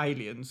fight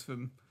aliens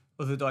from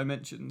other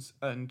dimensions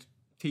and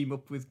team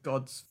up with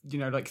gods,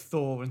 like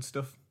Thor and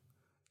stuff.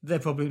 They're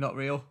probably not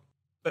real.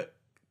 But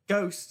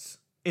ghosts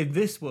in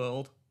this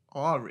world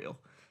are real.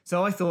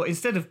 So I thought,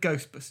 instead of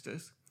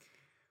Ghostbusters,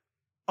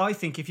 I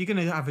think if you're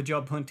going to have a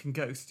job hunting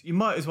ghosts, you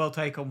might as well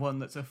take on one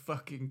that's a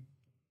fucking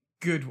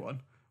good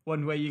one.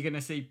 One where you're going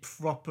to see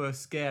proper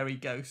scary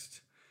ghosts.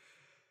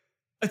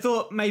 I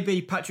thought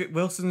maybe Patrick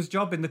Wilson's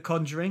job in The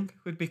Conjuring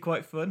would be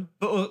quite fun,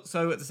 but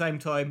also at the same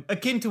time,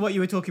 akin to what you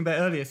were talking about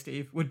earlier,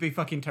 Steve, would be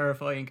fucking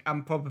terrifying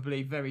and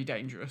probably very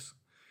dangerous.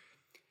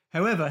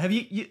 However, have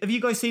you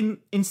guys seen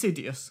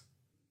Insidious?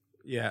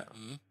 Yeah.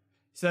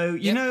 So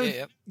you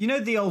Yeah. you know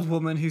the old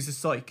woman who's a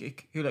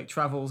psychic who like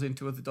travels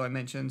into other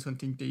dimensions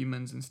hunting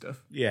demons and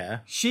stuff. Yeah.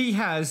 She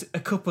has a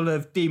couple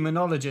of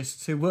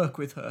demonologists who work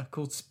with her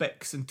called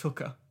Specs and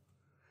Tucker.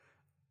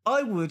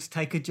 I would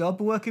take a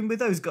job working with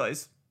those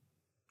guys.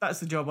 That's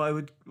the job I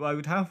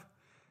would have.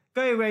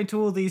 Go around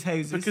to all these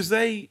houses. Because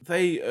they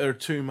are a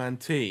two-man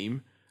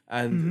team,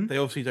 and they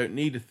obviously don't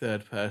need a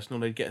third person, or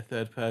they'd get a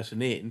third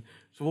person in.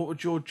 So what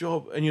would your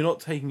job? And you're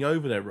not taking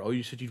over their role.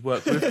 You said you'd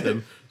work with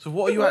them. So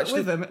what are you Work actually?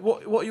 with them.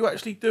 What are you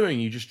actually doing?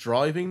 Are you just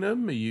driving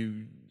them? Are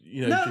you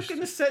know? No, just... I'm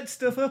going to set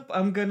stuff up.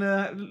 I'm going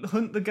to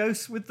hunt the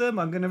ghosts with them.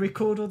 I'm going to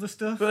record all the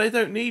stuff. But they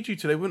don't need you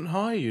to. They wouldn't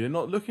hire you. They're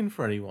not looking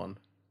for anyone.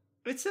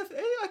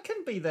 I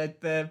can be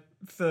their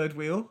third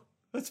wheel.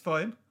 That's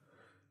fine.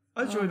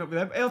 I'll join up with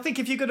them. I think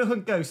if you're going to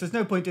hunt ghosts, there's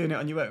no point doing it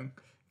on your own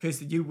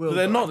because you will. But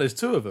they're die. not. There's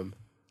two of them.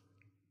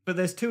 But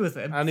there's two of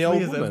them. And the three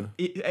old of them. woman.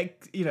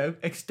 It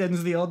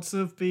extends the odds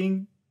of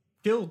being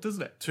killed,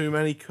 doesn't it? Too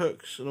many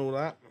cooks and all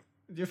that.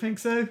 Do you think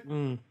so?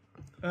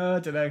 I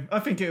don't know. I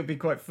think it would be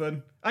quite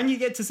fun. And you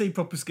get to see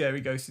proper scary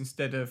ghosts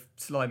instead of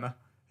Slimer,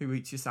 who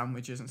eats your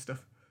sandwiches and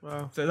stuff.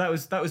 Wow. So that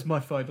was my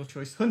final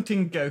choice.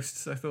 Hunting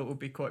ghosts, I thought would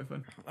be quite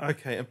fun.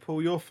 Okay, and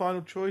Paul, your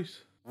final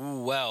choice?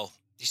 Ooh, well,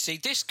 you see,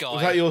 this guy...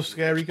 Was that your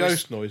scary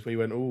ghost noise where you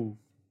went, ooh?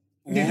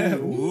 Yeah.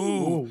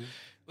 Ooh.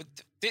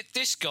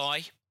 This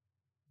guy,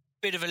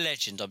 bit of a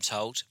legend, I'm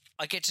told.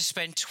 I get to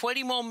spend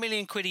 21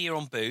 million quid a year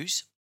on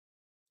booze.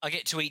 I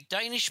get to eat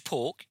Danish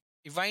pork,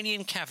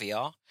 Iranian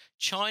caviar,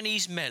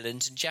 Chinese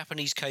melons and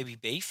Japanese Kobe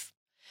beef.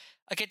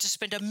 I get to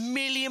spend £1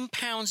 million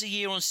a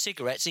year on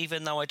cigarettes,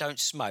 even though I don't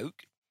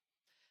smoke.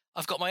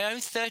 I've got my own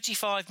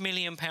 £35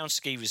 million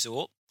ski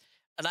resort,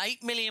 an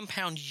 £8 million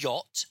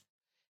yacht,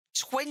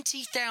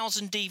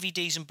 20,000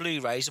 DVDs and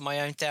Blu-rays and my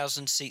own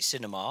 1,000-seat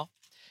cinema,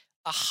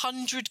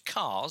 100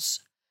 cars.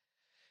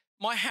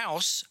 My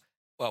house,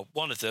 well,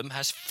 one of them,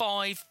 has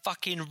 5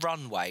 fucking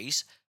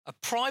runways, a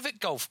private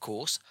golf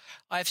course.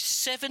 I have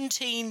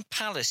 17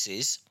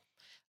 palaces,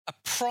 a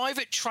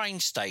private train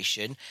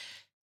station,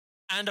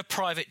 and a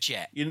private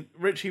jet.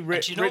 Richie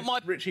Rich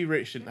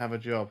didn't have a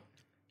job.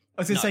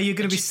 I was going to say, you're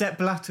going to be Sepp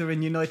Blatter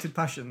in United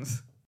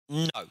Passions.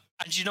 No.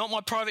 And do you know what my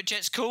private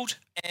jet's called?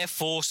 Air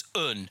Force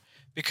Un.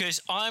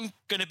 Because I'm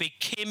going to be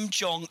Kim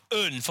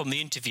Jong-un from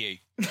the interview.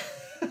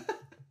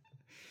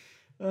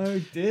 Oh,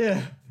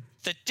 dear.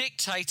 The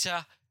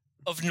dictator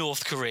of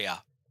North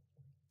Korea.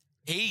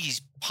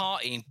 He's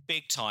partying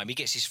big time. He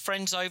gets his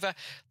friends over.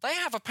 They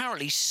have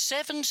apparently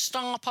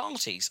 7-star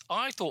parties.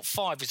 I thought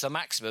 5 was the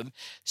maximum.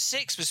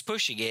 6 was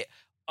pushing it.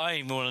 I don't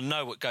even want to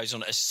know what goes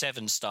on at a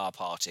 7-star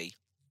party.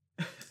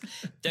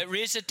 There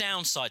is a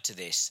downside to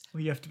this.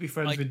 Well, you have to be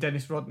friends with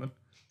Dennis Rodman.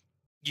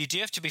 You do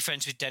have to be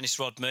friends with Dennis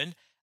Rodman.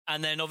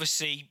 And then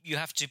obviously you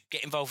have to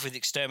get involved with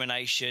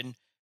extermination,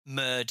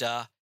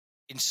 murder,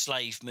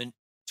 enslavement,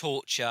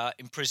 torture,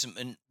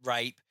 imprisonment,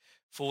 rape,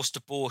 forced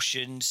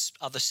abortions,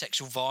 other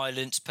sexual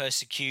violence,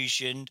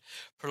 persecution,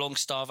 prolonged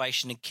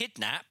starvation and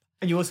kidnap.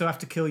 And you also have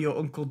to kill your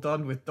Uncle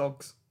Don with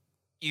dogs.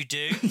 You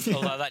do,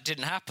 although that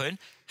didn't happen.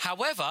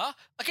 However,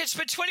 I get to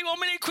spend 21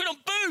 million quid on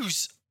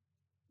booze.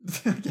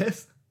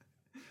 Yes.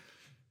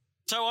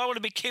 So I want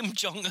to be Kim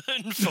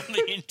Jong-un from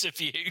the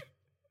interview.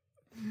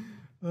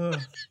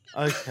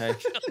 Okay,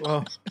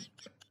 well...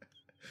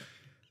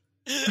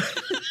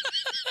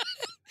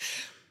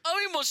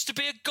 Owen wants to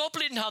be a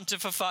goblin hunter,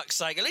 for fuck's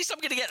sake. At least I'm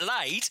going to get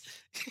laid.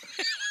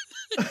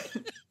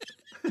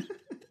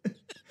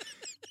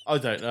 I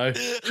don't know.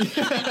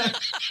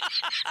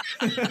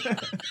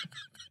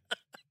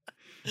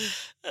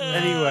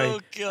 Anyway,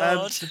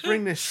 to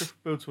bring this triple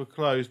bill to a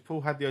close,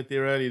 Paul had the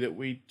idea earlier that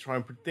we'd try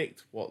and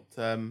predict what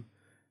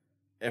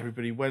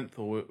everybody went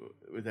for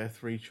with their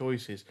 3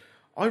 choices.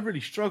 I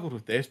really struggled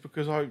with this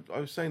because I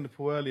was saying to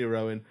Paul earlier,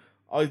 Owen,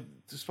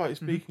 despite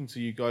speaking to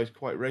you guys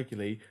quite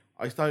regularly,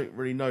 I don't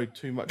really know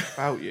too much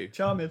about you.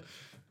 Charming.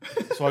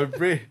 So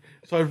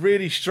I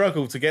really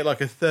struggled to get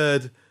like a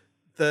third.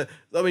 I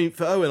mean,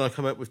 for Owen, I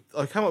come up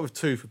with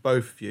 2 for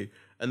both of you,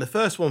 and the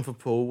first one for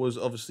Paul was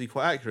obviously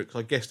quite accurate because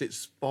I guessed it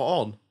spot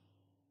on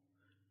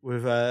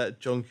with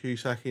John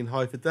Cusack in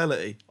High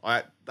Fidelity.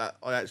 I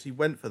actually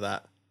went for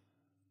that.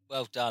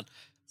 Well done.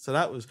 So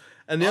that was,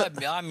 and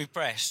I'm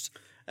impressed.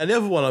 And the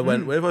other one I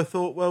went with, I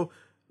thought, well,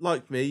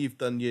 like me, you've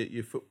done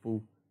your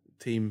football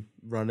team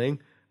running,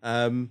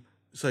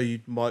 so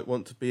you might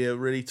want to be a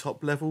really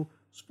top level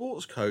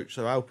sports coach.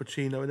 So Al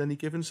Pacino in Any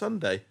Given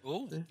Sunday.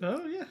 Ooh.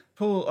 Oh yeah,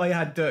 Paul. I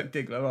had Dirk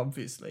Diggler,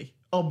 obviously.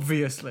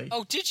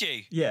 Oh, did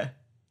you? Yeah.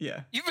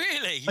 You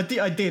really?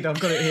 I did. I've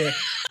got it here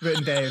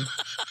written down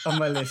on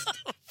my list.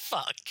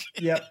 Fuck.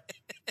 Yep.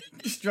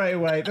 Straight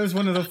away. That was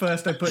one of the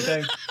first I put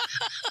down.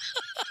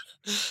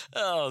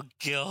 Oh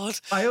God.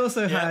 I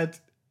also had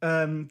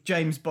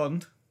James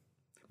Bond,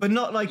 but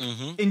not like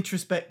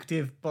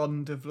introspective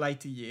Bond of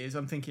later years.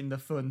 I'm thinking the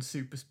fun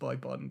super spy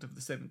Bond of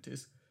the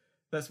 70s.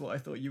 That's what I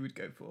thought you would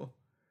go for.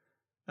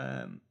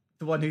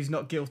 The one who's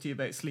not guilty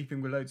about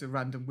sleeping with loads of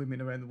random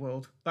women around the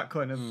world. That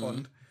kind of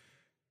Bond.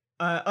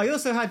 I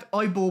also had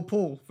Eyeball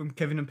Paul from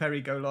Kevin and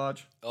Perry Go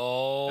Large as a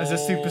Oh,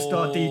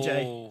 superstar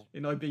DJ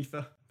in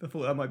Ibiza. I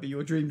thought that might be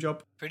your dream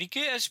job. pretty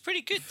good. That's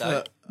pretty good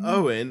though.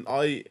 Owen,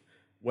 I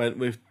went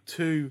with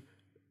two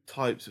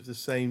types of the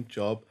same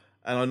job,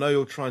 and I know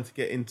you're trying to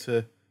get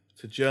into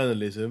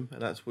journalism, and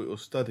that's what you're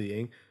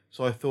studying.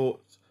 So I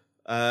thought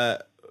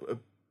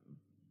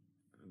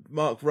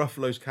Mark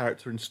Ruffalo's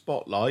character in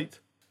Spotlight,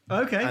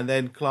 Okay. and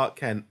then Clark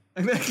Kent,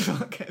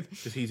 Okay.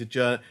 because he's a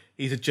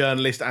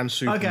journalist and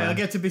Superman. Okay, I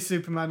get to be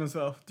Superman as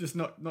well, just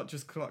not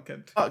just Clark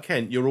Kent. Clark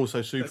Kent, you're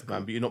also Superman,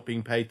 cool. but you're not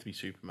being paid to be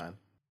Superman.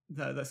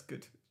 No, that's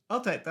good. I'll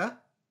take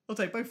that. I'll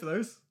take both of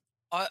those.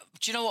 Do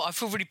you know what? I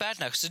feel really bad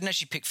now because I didn't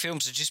actually pick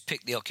films. I just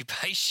picked the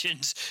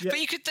occupations. Yeah. But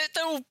you could.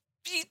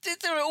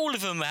 They're all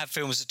of them have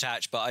films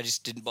attached, but I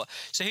just didn't.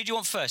 So who do you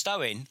want first,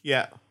 Owen?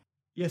 Yeah.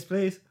 Yes,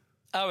 please.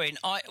 Owen,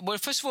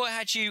 first of all, I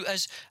had you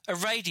as a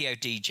radio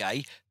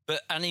DJ,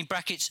 and in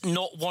brackets,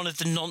 not one of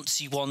the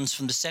Nancy ones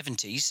from the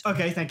 70s.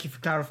 Okay, thank you for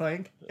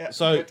clarifying. Yeah,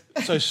 So good.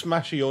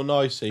 smashy or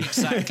nicey.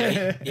 Exactly.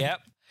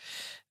 Yep.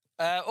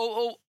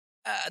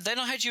 Then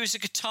I had you as a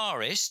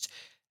guitarist,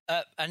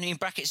 and in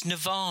brackets,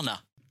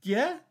 Nirvana.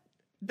 Yeah,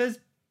 there's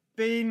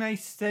been a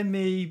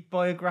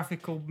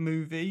semi-biographical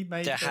movie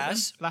made. There about them.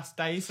 has. Last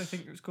Days, I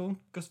think it was called.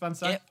 Gus Van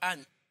Sant. Yeah,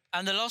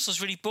 and the last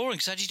one's really boring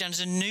because I had you down as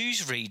a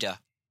newsreader.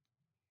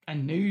 A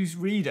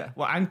newsreader.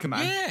 What,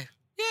 Anchorman?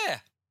 Yeah,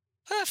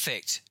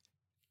 perfect.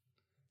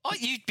 Oh,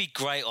 you'd be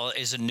great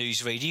as a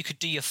newsreader. You could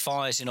do your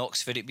fires in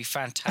Oxford. It'd be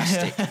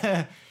fantastic.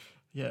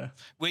 Yeah.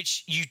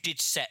 Which you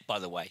did set, by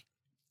the way.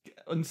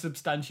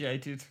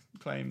 Unsubstantiated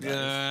claim. That is.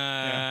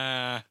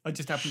 Yeah. I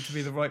just happened to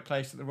be the right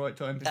place at the right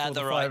time. Before At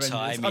the fire right engines.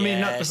 time, I mean,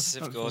 yes,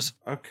 of course.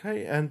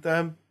 Okay, and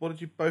what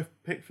did you both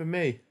pick for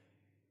me?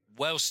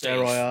 Well, Steve,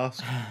 Dare I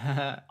ask?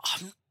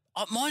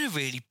 mine are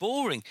really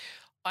boring.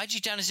 I had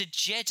you down as a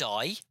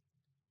Jedi.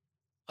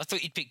 I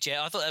thought you'd pick Jedi.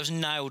 I thought that was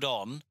nailed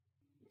on.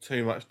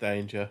 Too much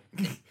danger.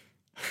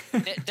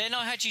 Then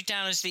I had you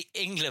down as the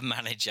England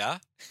manager.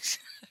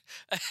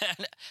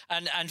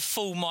 and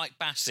full Mike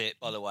Bassett,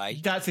 by the way.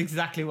 That's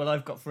exactly what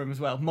I've got for him as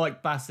well.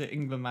 Mike Bassett,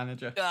 England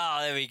manager. Oh,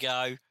 there we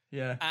go.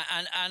 Yeah.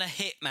 And a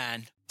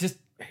hitman. Just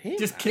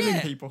killing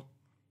Yeah. people.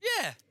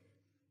 Yeah.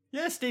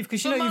 Yeah, Steve,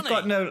 because For you know you've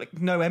got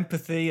no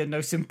empathy and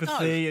no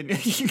sympathy and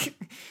just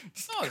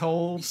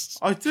cold.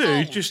 I do,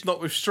 Cold. just not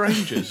with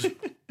strangers.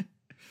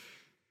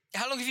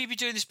 How long have you been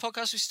doing this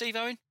podcast with Steve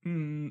Owen?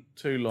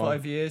 Too long.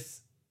 5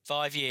 years.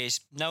 5 years.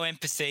 No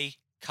empathy.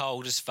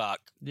 Cold as fuck.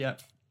 Yeah.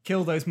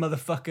 Kill those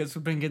motherfuckers for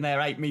bringing their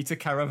 8-metre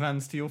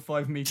caravans to your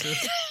 5-metre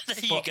There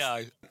spots. you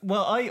go.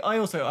 Well, I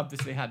also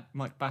obviously had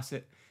Mike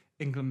Bassett,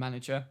 England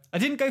manager. I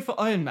didn't go for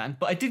Iron Man,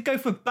 but I did go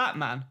for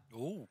Batman.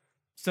 Ooh.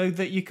 So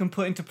that you can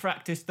put into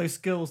practice those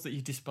skills that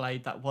you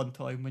displayed that one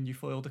time when you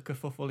foiled a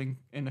kerfuffle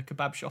in a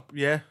kebab shop.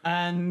 Yeah.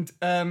 And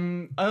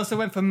I also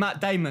went for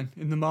Matt Damon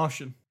in The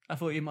Martian. I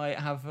thought you might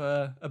have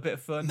a bit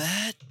of fun.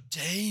 Matt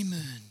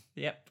Damon.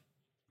 Yep.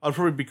 I'd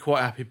probably be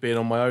quite happy being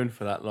on my own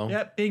for that long.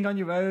 Yep, being on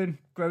your own,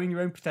 growing your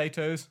own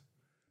potatoes.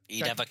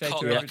 He'd have a Potato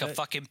cock every like a day.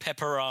 fucking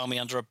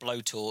pepperami under a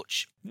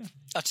blowtorch. Yeah.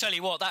 I tell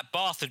you what, that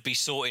bath would be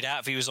sorted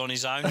out if he was on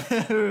his own.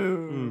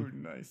 Oh,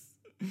 nice.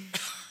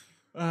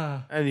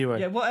 Anyway.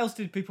 Yeah, what else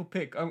did people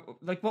pick?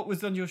 What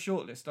was on your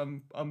shortlist?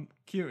 I'm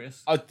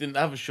curious. I didn't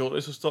have a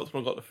shortlist. I stopped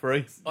when I got the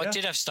 3. I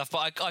did have stuff, but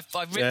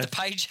I ripped the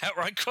page out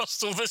where I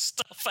crossed all the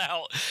stuff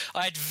out.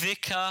 I had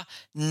Vicar,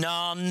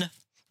 Nun.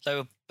 They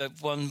were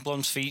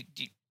one's for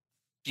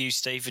you,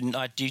 Steve, and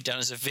I had you down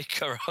as a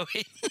vicar,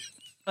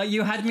 Owen.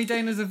 You had me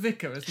down as a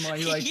vicar as my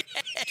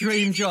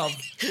dream job.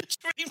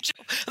 Dream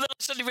job. And then I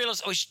suddenly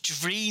realised, it's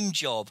dream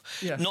job,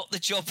 not the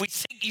job we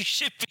think you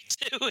should be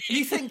doing.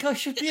 You think I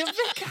should be a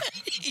vicar?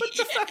 What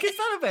the fuck is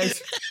that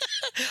about?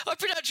 I've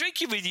been out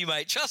drinking with you,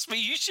 mate. Trust me,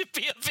 you should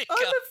be a vicar.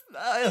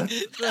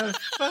 The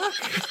fuck?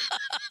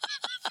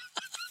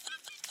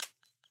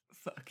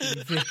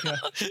 Fucking vicar.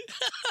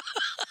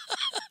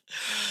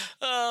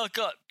 Oh,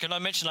 God. Can I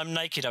mention I'm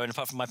naked, Owen,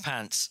 apart from my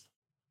pants?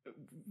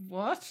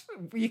 What?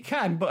 You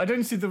can, but I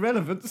don't see the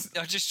relevance.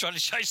 I'm just trying to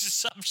change the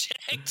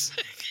subject.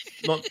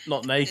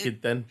 Not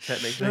naked then,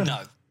 technically.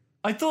 No.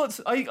 I thought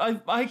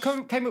I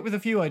came up with a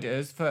few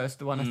ideas. First,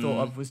 the one I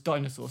thought of was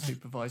dinosaur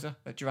supervisor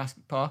at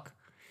Jurassic Park.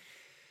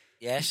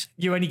 Yes.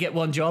 You only get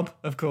one job,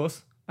 of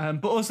course,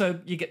 but also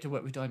you get to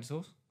work with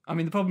dinosaurs. I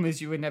mean, the problem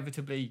is you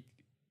inevitably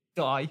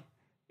die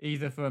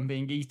either from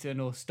being eaten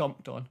or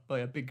stomped on by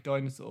a big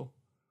dinosaur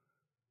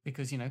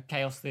because,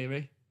 chaos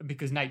theory, and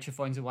because nature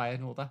finds a way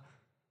and all that.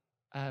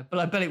 But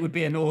I bet it would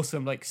be an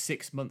awesome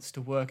 6 months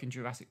to work in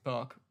Jurassic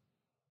Park,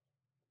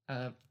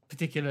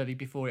 particularly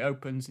before it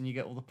opens and you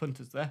get all the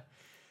punters there.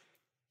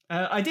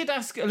 I did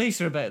ask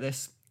Elisa about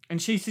this,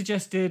 and she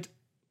suggested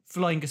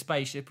flying a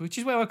spaceship, which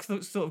is where I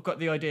sort of got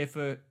the idea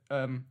for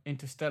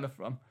Interstellar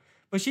from.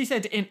 But she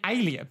said in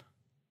Alien,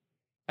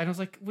 and I was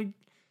like,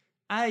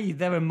 A,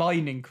 they're a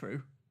mining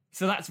crew,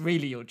 so that's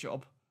really your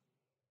job.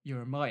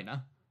 You're a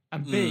miner.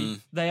 And B,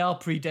 they are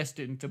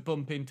predestined to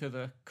bump into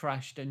the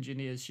crashed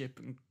engineer's ship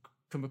and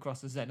come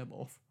across a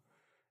xenomorph.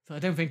 So I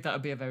don't think that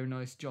would be a very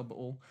nice job at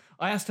all.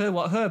 I asked her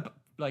what her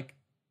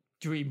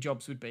dream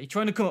jobs would be,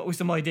 trying to come up with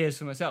some ideas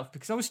for myself,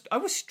 because I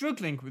was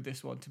struggling with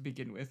this one to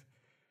begin with.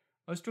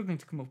 I was struggling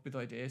to come up with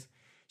ideas.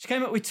 She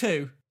came up with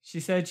 2. She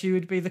said she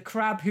would be the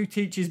crab who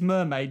teaches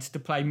mermaids to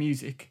play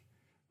music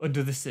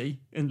under the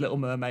sea in Little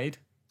Mermaid.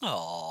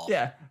 Oh.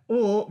 Yeah.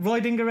 Or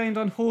riding around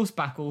on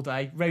horseback all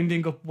day,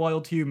 rounding up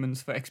wild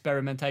humans for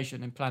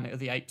experimentation in Planet of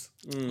the Apes.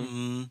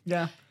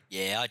 Yeah.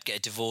 Yeah, I'd get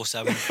a divorce,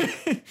 Owen.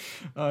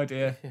 Oh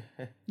dear.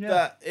 Yeah.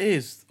 That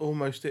is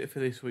almost it for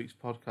this week's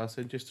podcast.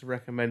 And just to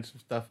recommend some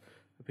stuff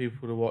for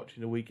people to watch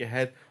in the week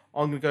ahead,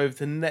 I'm going to go over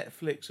to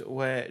Netflix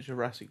where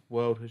Jurassic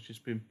World has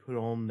just been put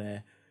on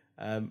there.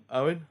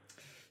 Owen?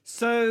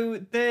 So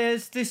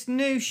there's this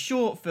new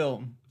short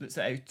film that's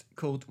out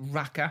called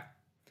Raka,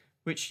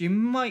 which you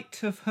might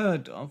have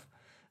heard of.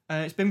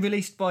 It's been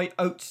released by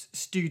Oats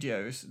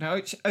Studios. Now,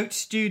 Oats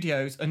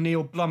Studios are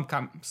Neil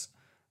Blomkamp's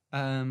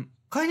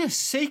kind of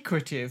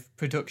secretive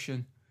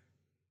production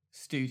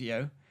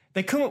studio.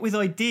 They come up with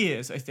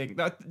ideas, I think.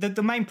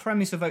 The main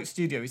premise of Oats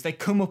Studio is they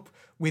come up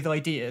with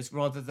ideas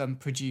rather than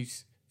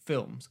produce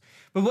films.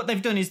 But what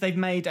they've done is they've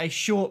made a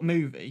short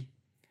movie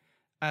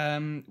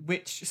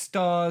which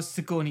stars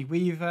Sigourney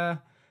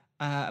Weaver,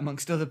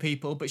 amongst other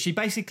people. But she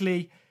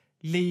basically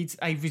leads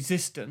a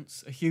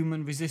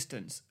human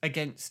resistance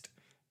against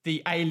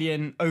the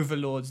alien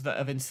overlords that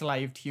have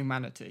enslaved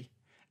humanity.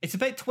 It's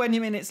about 20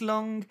 minutes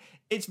long.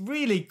 It's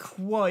really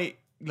quite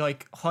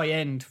high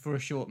end for a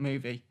short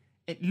movie.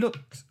 It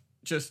looks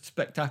just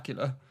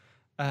spectacular.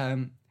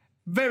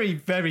 Very,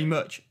 very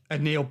much a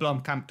Neil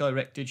Blomkamp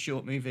directed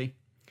short movie.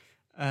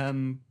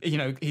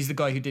 He's the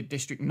guy who did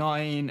District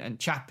 9 and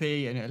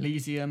Chappie and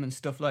Elysium and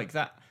stuff like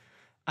that.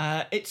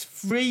 It's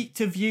free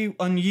to view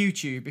on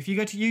YouTube. If you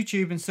go to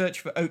YouTube and search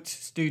for Oats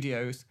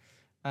Studios,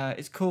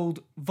 it's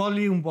called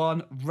Volume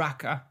 1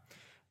 Raka.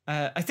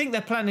 I think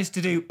their plan is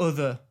to do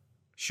other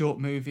short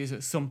movies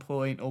at some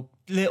point, or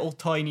little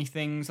tiny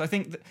things. I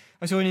think that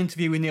I saw an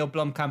interview with Neil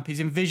Blomkamp. He's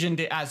envisioned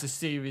it as a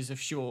series of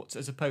shorts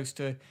as opposed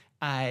to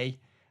an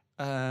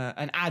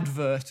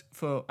advert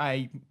for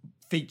a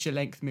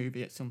feature-length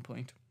movie at some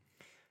point.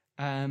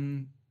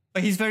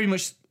 But he's very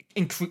much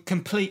in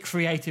complete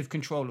creative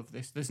control of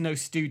this. There's no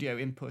studio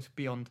input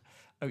beyond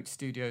Oats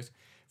Studios.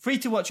 Free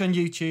to watch on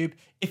YouTube.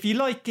 If you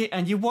like it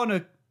and you want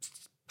to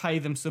pay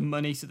them some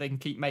money so they can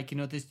keep making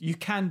others, you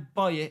can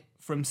buy it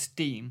from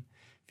Steam.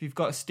 If you've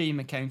got a Steam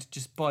account,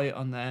 just buy it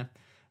on there.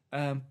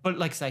 But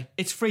like I say,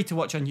 it's free to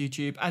watch on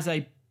YouTube. As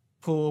a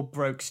poor,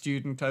 broke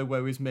student, oh,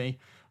 woe is me,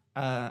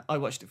 I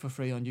watched it for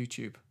free on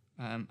YouTube.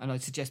 And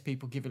I'd suggest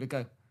people give it a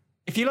go.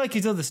 If you like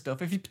his other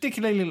stuff, if you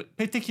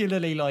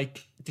particularly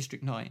like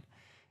District 9,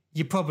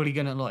 you're probably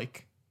going to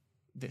like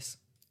this.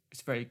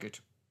 It's very good.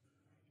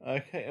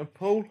 Okay, and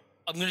Paul?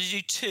 I'm going to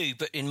do 2,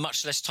 but in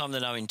much less time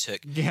than Owen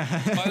took.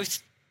 Yeah.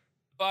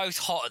 Both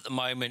hot at the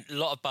moment. A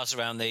lot of buzz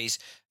around these.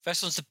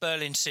 First one's the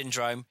Berlin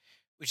Syndrome,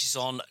 which is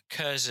on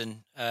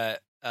Curzon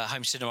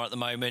home cinema at the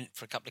moment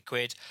for a couple of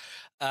quid.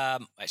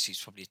 Actually,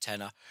 it's probably a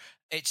tenner.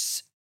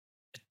 It's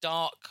a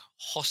dark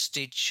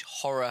hostage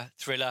horror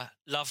thriller.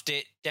 Loved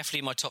it.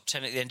 Definitely my top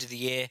 10 at the end of the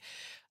year.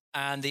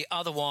 And the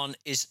other one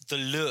is The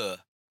Lure,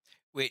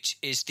 which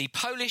is the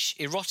Polish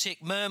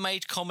erotic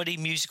mermaid comedy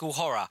musical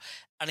horror.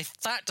 And if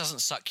that doesn't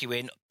suck you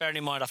in, bearing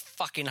in mind I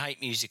fucking hate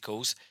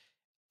musicals,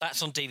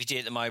 that's on DVD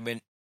at the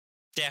moment.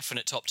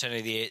 Definite top 10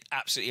 of the year.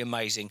 Absolutely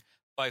amazing.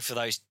 Both of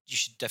those, you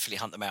should definitely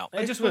hunt them out.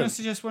 I just want to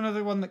suggest one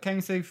other one that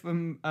came through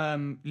from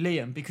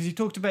Liam, because he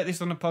talked about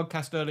this on a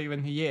podcast earlier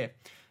in the year.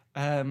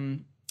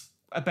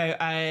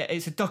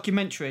 It's a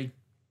documentary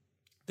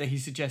that he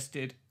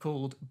suggested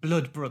called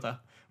Blood Brother,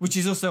 which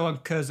is also on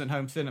Curzon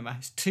Home Cinema.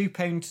 It's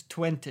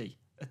 £2.20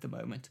 at the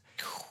moment,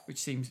 which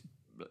seems...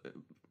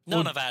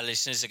 None of our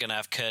listeners are going to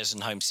have Curzon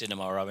Home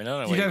Cinema, I mean,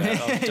 I don't know.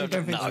 You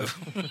don't think so?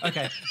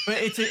 Okay, but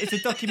it's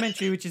a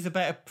documentary which is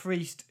about a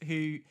priest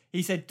who,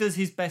 he said, does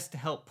his best to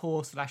help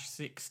poor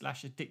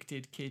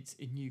 /sick/addicted kids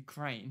in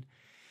Ukraine.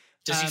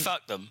 Does he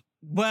fuck them?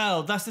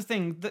 Well, that's the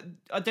thing.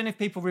 I don't know if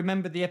people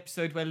remember the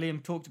episode where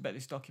Liam talked about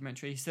this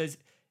documentary. He says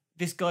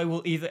this guy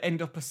will either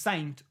end up a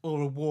saint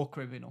or a war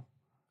criminal.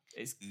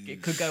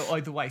 It could go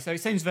either way. So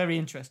it sounds very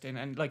interesting.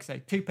 And like I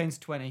say,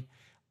 £2.20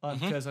 on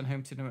Curzon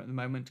Home Cinema at the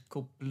moment,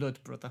 called Blood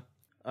Brother.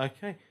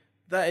 Okay.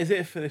 That is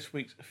it for this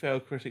week's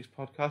Failed Critics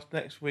podcast.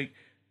 Next week,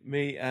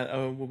 me and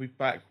Owen will be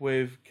back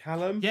with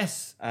Callum.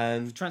 Yes.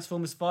 And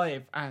Transformers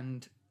 5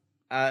 and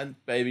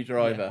Baby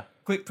Driver. Yeah.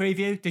 Quick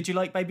preview. Did you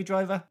like Baby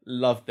Driver?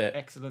 Loved it.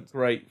 Excellent.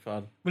 Great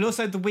fun. We'll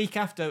also, the week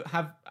after,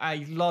 have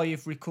a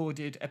live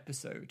recorded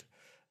episode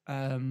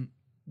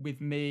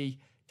with me,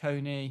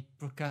 Tony,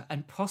 Brooker,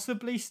 and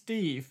possibly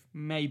Steve,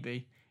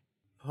 maybe.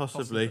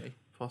 Possibly.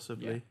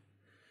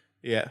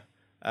 Yeah.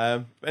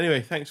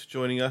 Anyway, thanks for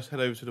joining us. Head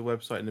over to the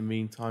website in the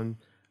meantime,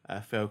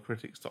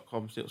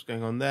 failedcritics.com, see what's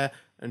going on there,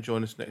 and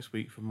join us next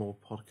week for more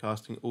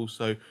podcasting.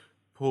 Also,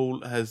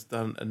 Paul has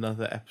done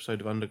another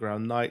episode of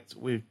Underground Night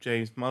with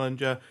James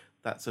Mullinger.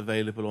 That's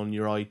available on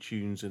your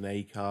iTunes and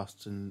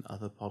Acasts and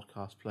other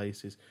podcast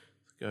places.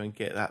 go and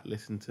get that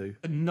listened to.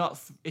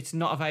 It's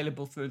not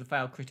available through the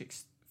Failed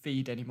Critics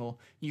feed anymore.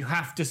 You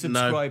have to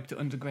subscribe to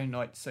Underground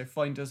Nights. So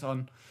find us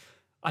on,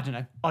 I don't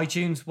know,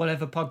 iTunes,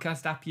 whatever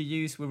podcast app you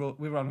use.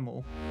 We're on them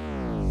all.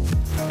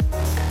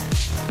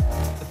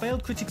 The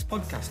Failed Critics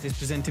podcast is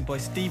presented by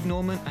Steve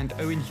Norman and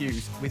Owen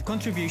Hughes, with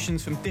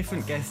contributions from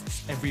different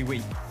guests every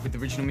week, with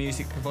original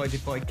music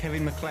provided by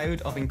Kevin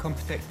MacLeod of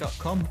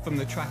Incompetech.com from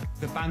the track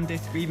The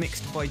Bandit,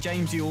 remixed by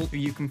James Yule, who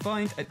you can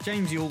find at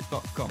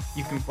jamesyule.com.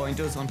 You can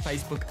find us on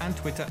Facebook and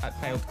Twitter at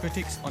Failed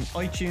Critics, on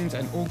iTunes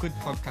and all good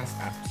podcast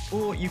apps,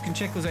 or you can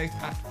check us out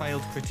at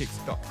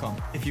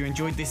failedcritics.com. If you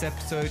enjoyed this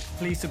episode,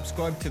 please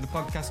subscribe to the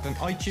podcast on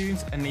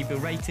iTunes and leave a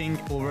rating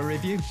or a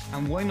review.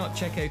 And why not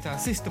check out our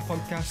sister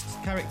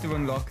podcasts, Character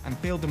Unlock and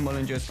Field and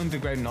Mullinger's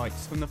Underground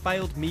Nights, from the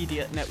Failed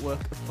Media network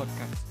of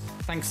podcasts.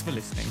 Thanks for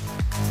listening.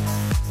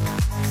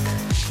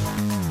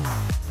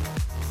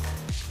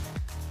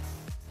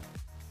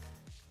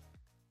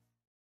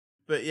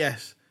 But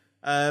yes,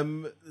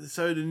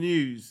 so the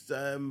news,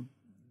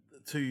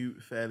 two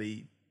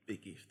fairly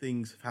big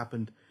things have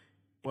happened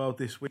well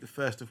this week. The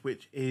first of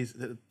which is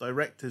that the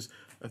directors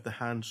of the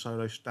Han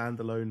Solo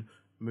standalone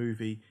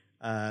movie,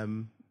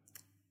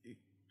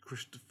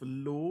 Christopher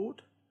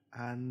Lord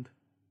and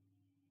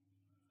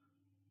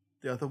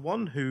the other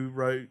one who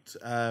wrote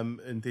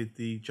and did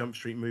the Jump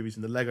Street movies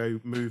and the Lego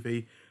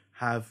movie,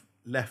 have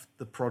left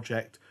the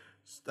project.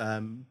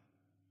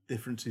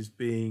 Differences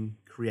being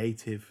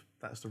creative.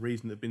 That's the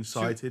reason they've been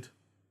cited.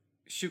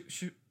 Do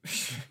you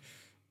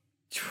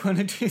want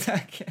to do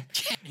that again?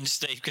 Yeah,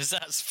 Steve, because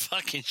that's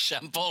fucking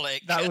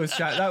shambolic. That was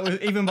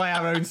even by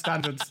our own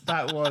standards.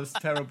 That was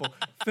terrible.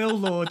 Phil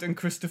Lord and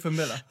Christopher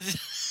Miller.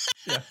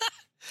 Yeah.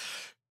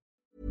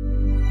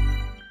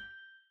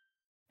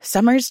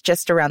 Summer's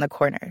just around the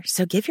corner,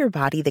 so give your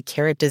body the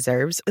care it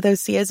deserves with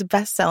Osea's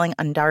best-selling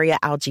Undaria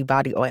Algae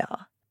Body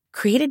Oil.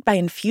 Created by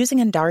infusing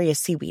Undaria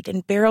seaweed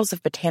in barrels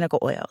of botanical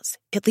oils,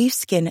 it leaves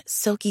skin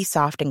silky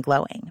soft and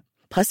glowing.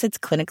 Plus, it's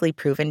clinically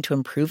proven to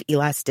improve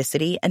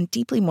elasticity and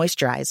deeply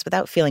moisturize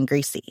without feeling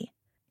greasy.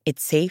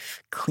 It's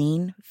safe,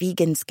 clean,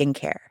 vegan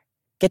skincare.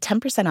 Get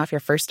 10% off your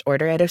first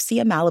order at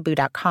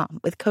OseaMalibu.com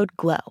with code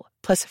GLOW,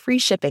 plus free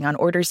shipping on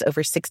orders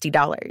over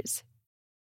 $60.